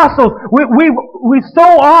Pentecostals, we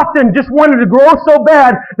so often just wanted to grow so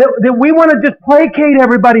bad that we want to just placate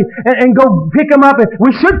everybody and go pick them up. And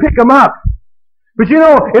we should pick them up. But you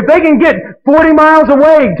know, if they can get 40 miles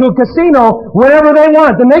away to a casino whenever they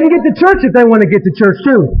want, then they can get to church if they want to get to church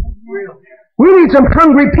too. We need some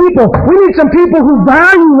hungry people. We need some people who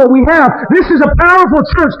value what we have. This is a powerful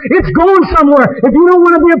church. It's going somewhere. If you don't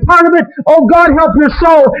want to be a part of it, oh God, help your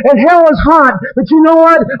soul. And hell is hot. But you know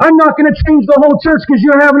what? I'm not going to change the whole church because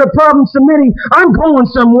you're having a problem submitting. I'm going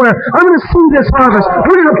somewhere. I'm going to see this harvest.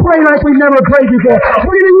 We're going to pray like we've never prayed before.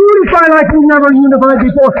 We're going to unify like we've never unified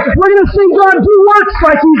before. We're going to see God do works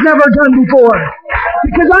like He's never done before.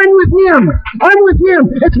 Because I'm with Him. I'm with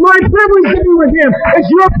Him. It's my privilege to be with Him. It's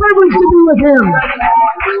your privilege to be with Him.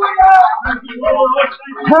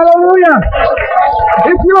 Hallelujah.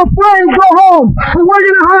 If you're afraid, go home. But we're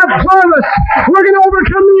going to have harvest. We're going to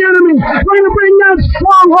overcome the enemy. We're going to bring down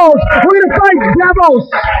strongholds. We're going to fight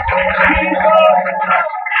devils.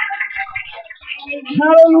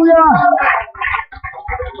 Hallelujah.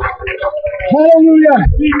 Hallelujah.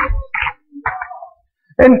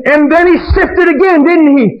 And then he sifted again,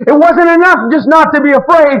 didn't he? It wasn't enough just not to be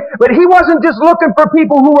afraid, but he wasn't just looking for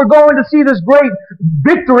people who were going to see this great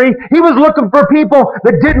victory. He was looking for people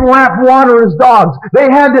that didn't lap water as dogs. They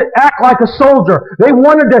had to act like a soldier. They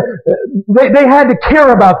had to care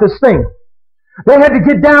about this thing. They had to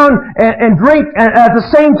get down and drink and at the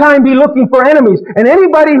same time be looking for enemies. And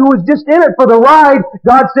anybody who was just in it for the ride,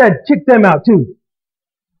 God said, kick them out too.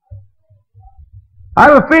 I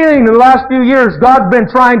have a feeling in the last few years, God's been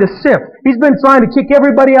trying to sift. He's been trying to kick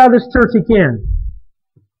everybody out of this church He can.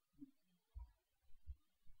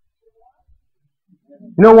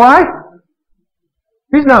 You know why?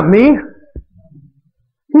 He's not mean.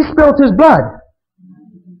 He spilt His blood.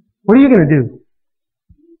 What are you going to do?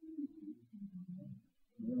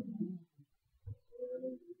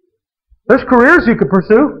 There's careers you could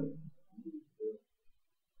pursue.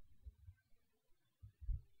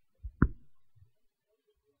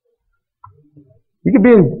 You could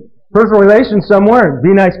be in personal relations somewhere and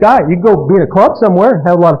be a nice guy. You could go be in a club somewhere and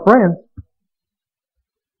have a lot of friends.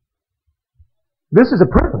 This is a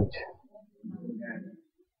privilege.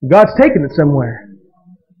 God's taken it somewhere.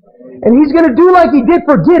 And He's going to do like He did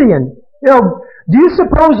for Gideon. You know, do you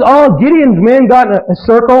suppose all Gideon's men got in a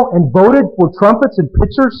circle and voted for trumpets and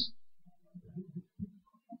pitchers?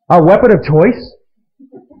 Our weapon of choice?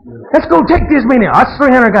 Let's go take this many. Us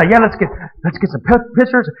 300 guys. Yeah, let's get some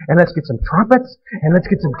pitchers and let's get some trumpets and let's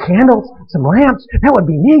get some candles, some lamps. That would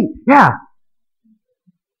be neat. Yeah.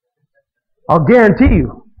 I'll guarantee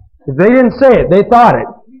you, if they didn't say it, they thought it.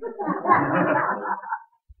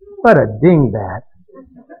 What a dingbat.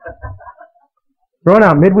 Throwing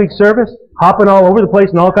out midweek service, hopping all over the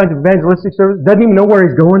place in all kinds of evangelistic service. Doesn't even know where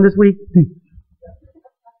he's going this week.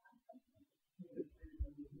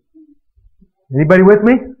 Anybody with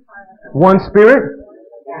me? One Spirit.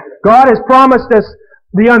 God has promised us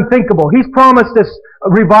the unthinkable. He's promised us a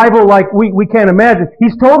revival like we can't imagine.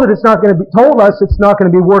 He's told us it's not going to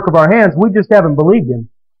be a work of our hands. We just haven't believed Him.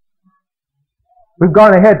 We've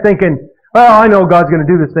gone ahead thinking, well, I know God's going to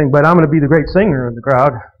do this thing, but I'm going to be the great singer of the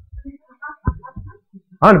crowd.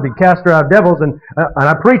 I'm going to be caster out of devils, and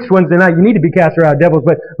I preached Wednesday night, you need to be caster out of devils,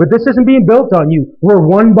 but this isn't being built on you. We're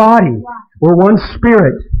one body. We're one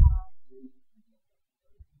Spirit.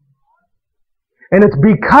 And it's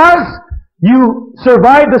because you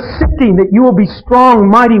survive the sifting that you will be strong,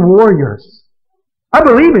 mighty warriors. I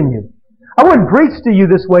believe in you. I wouldn't preach to you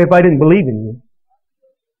this way if I didn't believe in you.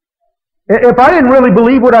 If I didn't really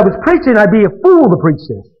believe what I was preaching, I'd be a fool to preach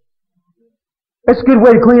this. That's a good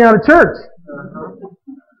way to clean out a church.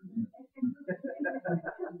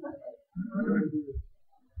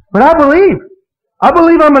 But I believe. I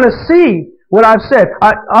believe I'm going to see what I've said.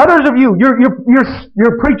 Others of you,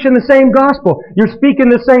 you're preaching the same gospel. You're speaking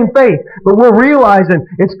the same faith. But we're realizing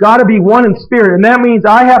it's got to be one in spirit. And that means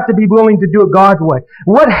I have to be willing to do it God's way.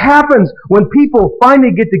 What happens when people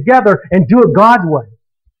finally get together and do it God's way?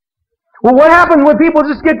 Well, what happens when people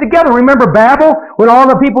just get together? Remember Babel? When all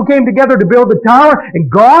the people came together to build the tower,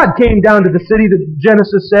 and God came down to the city that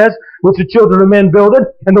Genesis says, which the children of men builded.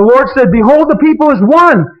 And the Lord said, behold, the people is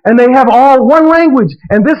one, and they have all one language.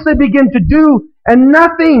 And this they begin to do, and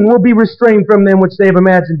nothing will be restrained from them which they have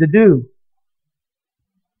imagined to do.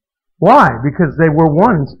 Why? Because they were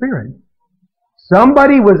one in spirit.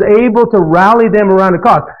 Somebody was able to rally them around a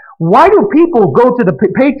cause. Why do people go to the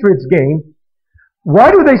Patriots game?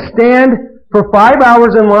 Why do they stand for 5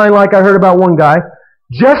 hours in line, like I heard about one guy,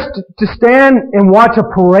 just to stand and watch a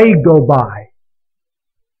parade go by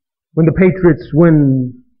when the Patriots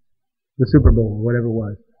win the Super Bowl or whatever it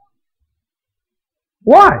was?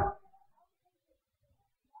 Why?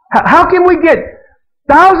 How can we get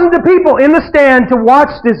thousands of people in the stand to watch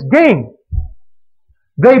this game?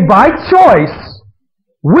 They, by choice,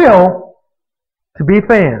 will to be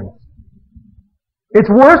fans.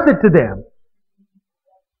 It's worth it to them.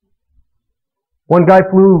 One guy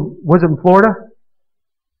flew, was it in Florida?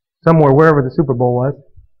 Somewhere, wherever the Super Bowl was.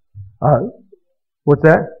 What's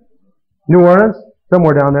that? New Orleans?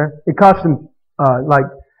 Somewhere down there. It cost him like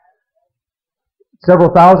several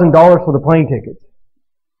 $1,000s for the plane tickets.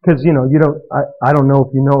 Because, I don't know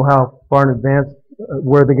if you know how far in advance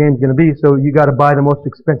where the game's going to be, so you got to buy the most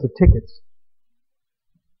expensive tickets.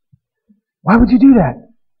 Why would you do that?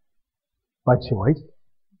 By choice.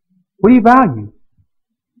 What do you value?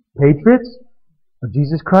 Patriots? Or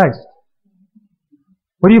Jesus Christ?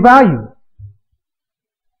 What do you value?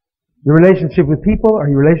 Your relationship with people or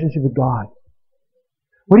your relationship with God?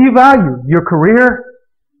 What do you value? Your career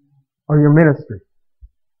or your ministry?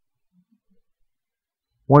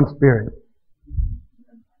 One Spirit.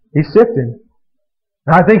 He's sifting.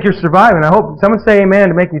 And I think you're surviving. I hope someone say amen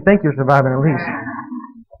to make me think you're surviving at least.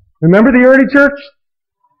 Remember the early church?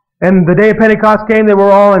 And the day of Pentecost came, they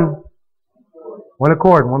were all in one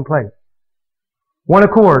accord, one place. One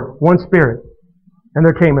accord, one Spirit. And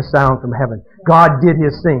there came a sound from heaven. God did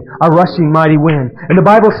His thing. A rushing mighty wind. And the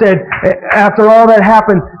Bible said, after all that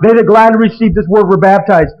happened, they that gladly received this word were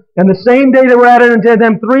baptized. And the same day they were added unto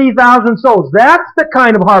them 3,000 souls. That's the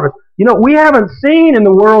kind of harvest. We haven't seen in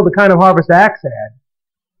the world the kind of harvest Acts had.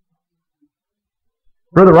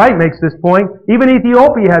 Brother Wright makes this point. Even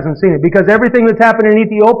Ethiopia hasn't seen it, because everything that's happened in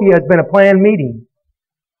Ethiopia has been a planned meeting.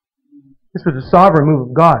 This was a sovereign move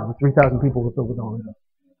of God. The 3,000 people were filled with the Holy Ghost.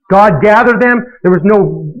 God gathered them. There was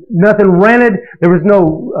nothing rented. There was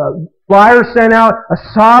no flyers sent out. A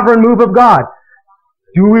sovereign move of God.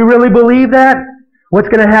 Do we really believe that? What's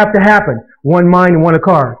going to have to happen? One mind and one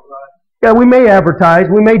accord. Yeah, we may advertise,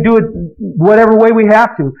 we may do it whatever way we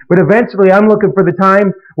have to, but eventually I'm looking for the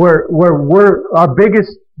time where our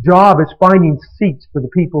biggest job is finding seats for the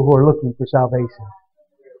people who are looking for salvation.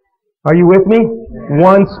 Are you with me?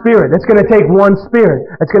 One Spirit. It's going to take one Spirit.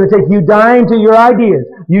 It's going to take you dying to your ideas,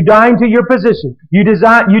 you dying to your position, you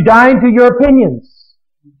dying to your opinions.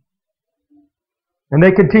 And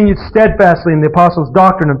they continued steadfastly in the apostles'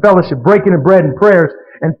 doctrine and fellowship, breaking of bread and prayers.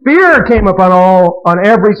 And fear came on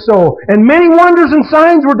every soul. And many wonders and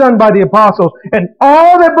signs were done by the apostles. And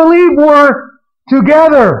all that believed were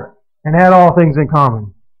together and had all things in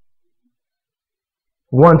common.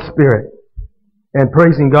 One Spirit. And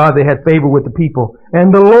praising God, they had favor with the people.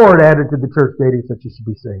 And the Lord added to the church daily such as should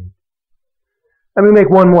be saved. Let me make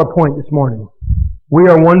one more point this morning. We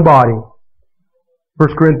are one body.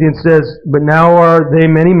 1 Corinthians says, but now are they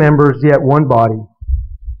many members, yet one body.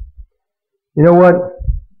 You know what?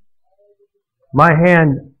 My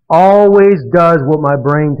hand always does what my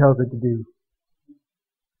brain tells it to do.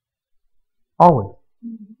 Always.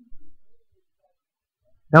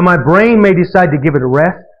 Now my brain may decide to give it a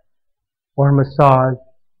rest, or a massage,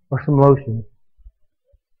 or some lotion.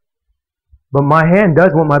 But my hand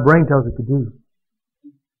does what my brain tells it to do.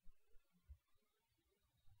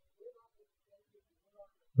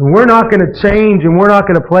 And we're not going to change, and we're not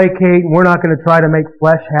going to placate, and we're not going to try to make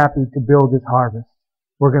flesh happy to build this harvest.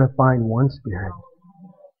 We're going to find one Spirit.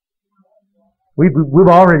 We've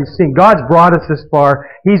already seen. God's brought us this far.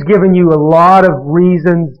 He's given you a lot of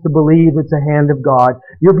reasons to believe it's a hand of God.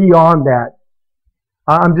 You're beyond that.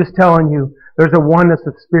 I'm just telling you, there's a oneness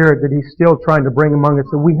of spirit that He's still trying to bring among us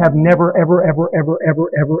that we have never, ever, ever, ever, ever,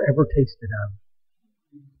 ever, ever tasted of.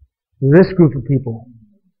 This group of people,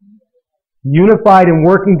 unified and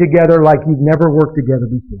working together like you've never worked together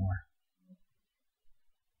before.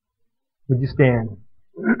 Would you stand?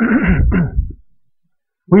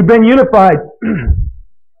 We've been unified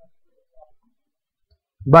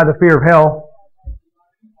by the fear of hell.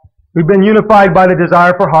 We've been unified by the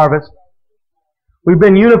desire for harvest. We've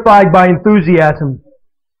been unified by enthusiasm.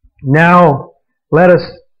 Now, let us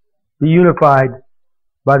be unified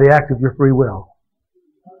by the act of your free will.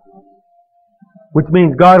 Which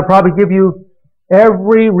means God will probably give you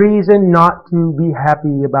every reason not to be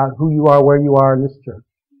happy about who you are, where you are in this church.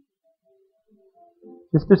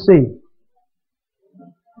 Just to see.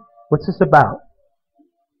 What's this about?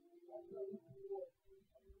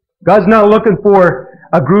 God's not looking for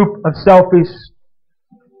a group of selfish,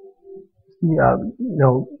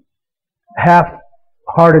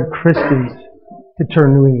 half-hearted Christians to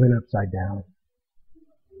turn New England upside down.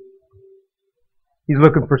 He's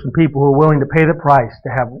looking for some people who are willing to pay the price to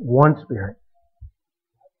have one Spirit.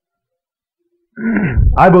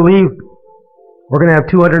 I believe we're going to have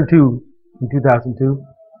 202 in 2002.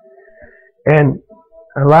 And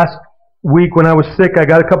last week when I was sick, I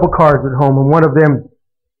got a couple cards at home, and one of them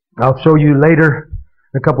I'll show you later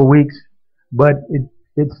in a couple weeks. But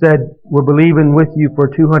it said, "We're believing with you for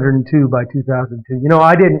 202 by 2002." You know,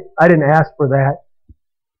 I didn't ask for that,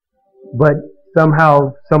 but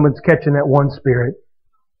somehow someone's catching that one Spirit.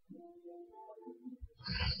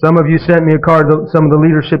 Some of you sent me a card. Some of the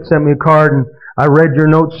leadership sent me a card, and I read your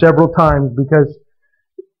notes several times because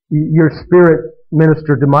your spirit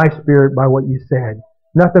ministered to my spirit by what you said.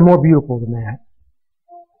 Nothing more beautiful than that.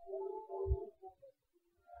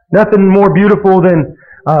 Nothing more beautiful than,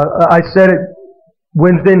 I said it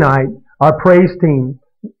Wednesday night, our praise team,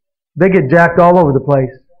 they get jacked all over the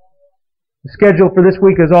place. The schedule for this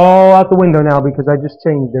week is all out the window now because I just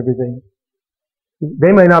changed everything.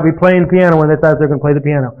 They may not be playing piano when they thought they were going to play the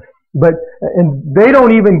piano. And they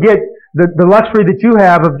don't even get the luxury that you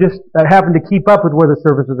have of just having to keep up with where the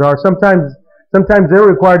services are. Sometimes they're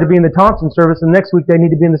required to be in the Thompson service, and next week they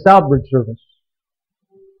need to be in the Southbridge service.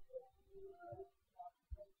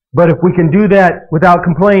 But if we can do that without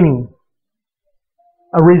complaining,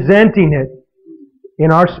 resenting it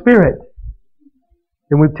in our spirit,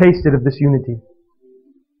 then we've tasted of this unity.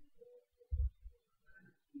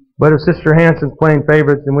 But if Sister Hanson's playing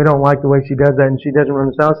favorites and we don't like the way she does that, and she doesn't run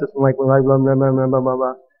the sound system like we like, blah, blah, blah, blah, blah, blah,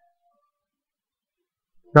 blah,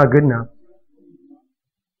 it's not good enough.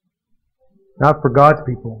 Not for God's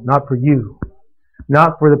people. Not for you.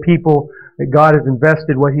 Not for the people that God has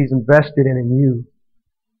invested what He's invested in you.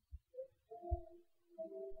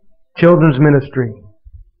 Children's ministry.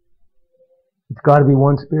 It's got to be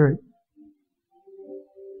one Spirit.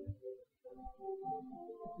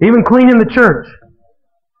 Even cleaning the church.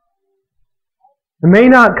 It may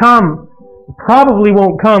not come, probably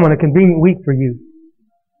won't come on a convenient week for you.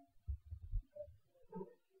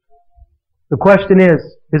 The question is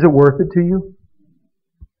it worth it to you?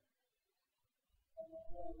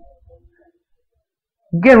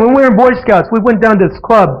 Again, when we were in Boy Scouts, we went down to this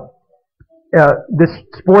club, this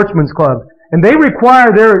sportsman's club, and they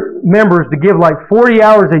require their members to give like 40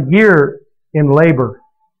 hours a year in labor,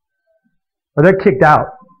 or they're kicked out.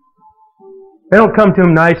 They don't come to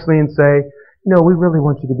them nicely and say, "No, we really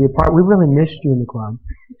want you to be a part. We really missed you in the club."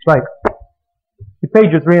 It's like, you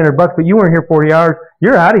paid your $300, but you weren't here 40 hours.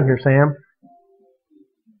 You're out of here, Sam.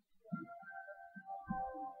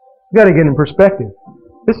 You got to get in perspective.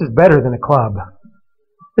 This is better than a club.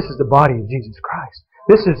 This is the body of Jesus Christ.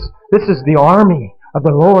 This is the army of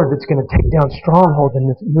the Lord that's going to take down strongholds in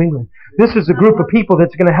New England. This is a group of people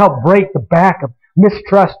that's going to help break the back of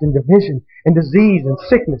mistrust and division and disease and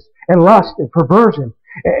sickness and lust and perversion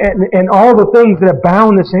and all the things that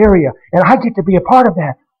abound this area. And I get to be a part of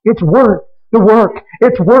that. It's worth the work.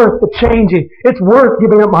 It's worth the changing. It's worth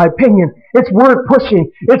giving up my opinion. It's worth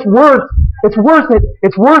pushing. It's worth it.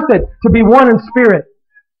 It's worth it to be one in spirit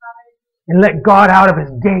and let God out of His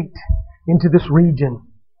gate into this region.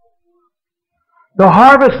 The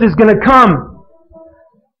harvest is going to come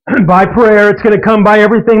by prayer. It's going to come by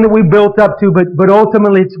everything that we built up to, but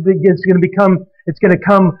ultimately it's going to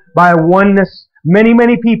come by a oneness. Many,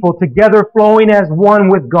 many people together flowing as one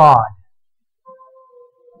with God.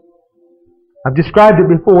 I've described it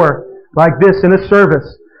before like this in a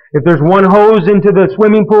service. If there's one hose into the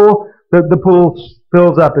swimming pool, the pool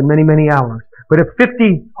fills up in many, many hours. But if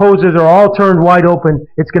 50 hoses are all turned wide open,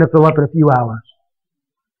 it's going to fill up in a few hours.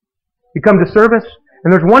 You come to service,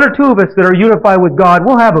 and there's one or two of us that are unified with God,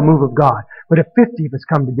 we'll have a move of God. But if 50 of us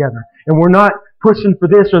come together, and we're not pushing for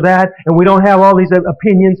this or that, and we don't have all these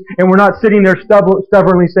opinions, and we're not sitting there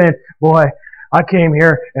stubbornly saying, "Boy, I came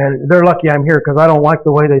here, and they're lucky I'm here because I don't like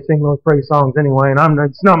the way they sing those praise songs anyway, and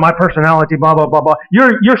it's not my personality, blah, blah, blah, blah."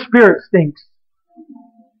 Your spirit stinks.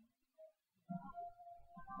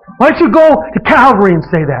 Why don't you go to Calvary and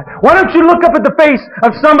say that? Why don't you look up at the face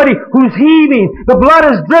of somebody who's heaving, the blood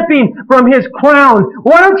is dripping from his crown?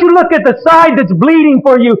 Why don't you look at the side that's bleeding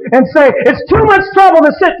for you and say, "It's too much trouble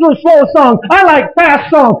to sit through slow songs. I like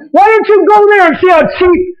fast songs." Why don't you go there and see how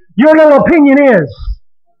cheap your little opinion is?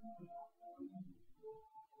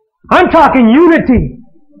 I'm talking unity.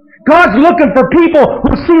 God's looking for people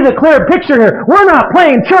who see the clear picture here. We're not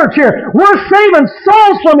playing church here. We're saving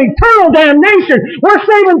souls from eternal damnation. We're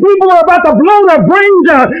saving people who are about to blow their brains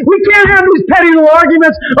out. We can't have these petty little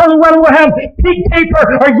arguments on whether we'll have pink paper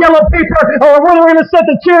or yellow paper or whether we're going to set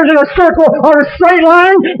the chairs in a circle or a straight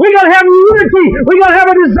line. We got to have unity. We got to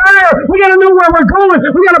have a desire. We got to know where we're going.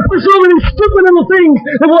 We got to push over these stupid little things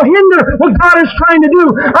that will hinder what God is trying to do.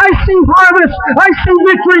 I see harvest. I see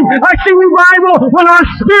victory. I see revival when our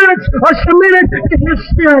spirits are submitted to His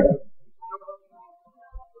Spirit.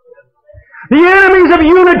 The enemies of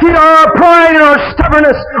unity are our pride and our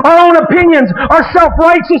stubbornness, our own opinions, our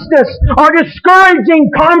self-righteousness, our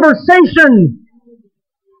discouraging conversation.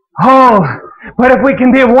 Oh, but if we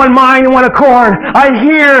can be of one mind and one accord, I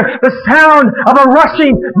hear the sound of a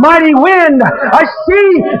rushing mighty wind. I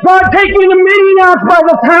see God taking the Midianites by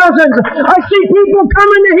the thousands. I see people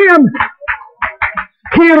coming to Him.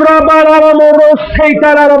 Give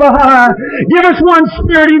us one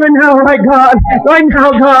spirit even now, right God? Right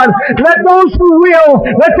now, God. Let those who will,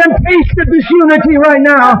 let them taste of this unity right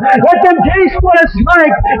now. Let them taste what it's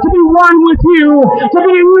like to be one with you, to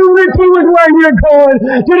be in unity with where you're going,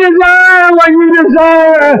 to desire what you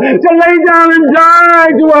desire, to lay down and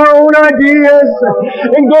die to our own ideas,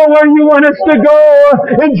 and go where you want us to go.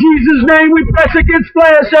 In Jesus' name we press against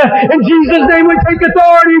flesh. In Jesus' name we take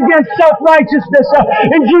authority against self-righteousness.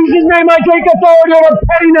 In Jesus' name I take authority over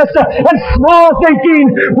pettiness and small thinking.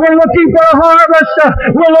 We're looking for a harvest.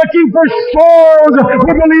 We're looking for souls.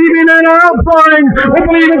 We're believing in an outpouring. We're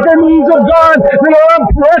believing for means of God that are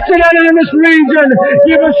unprecedented in this region.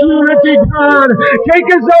 Give us unity, God. Take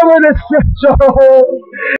us over this soul.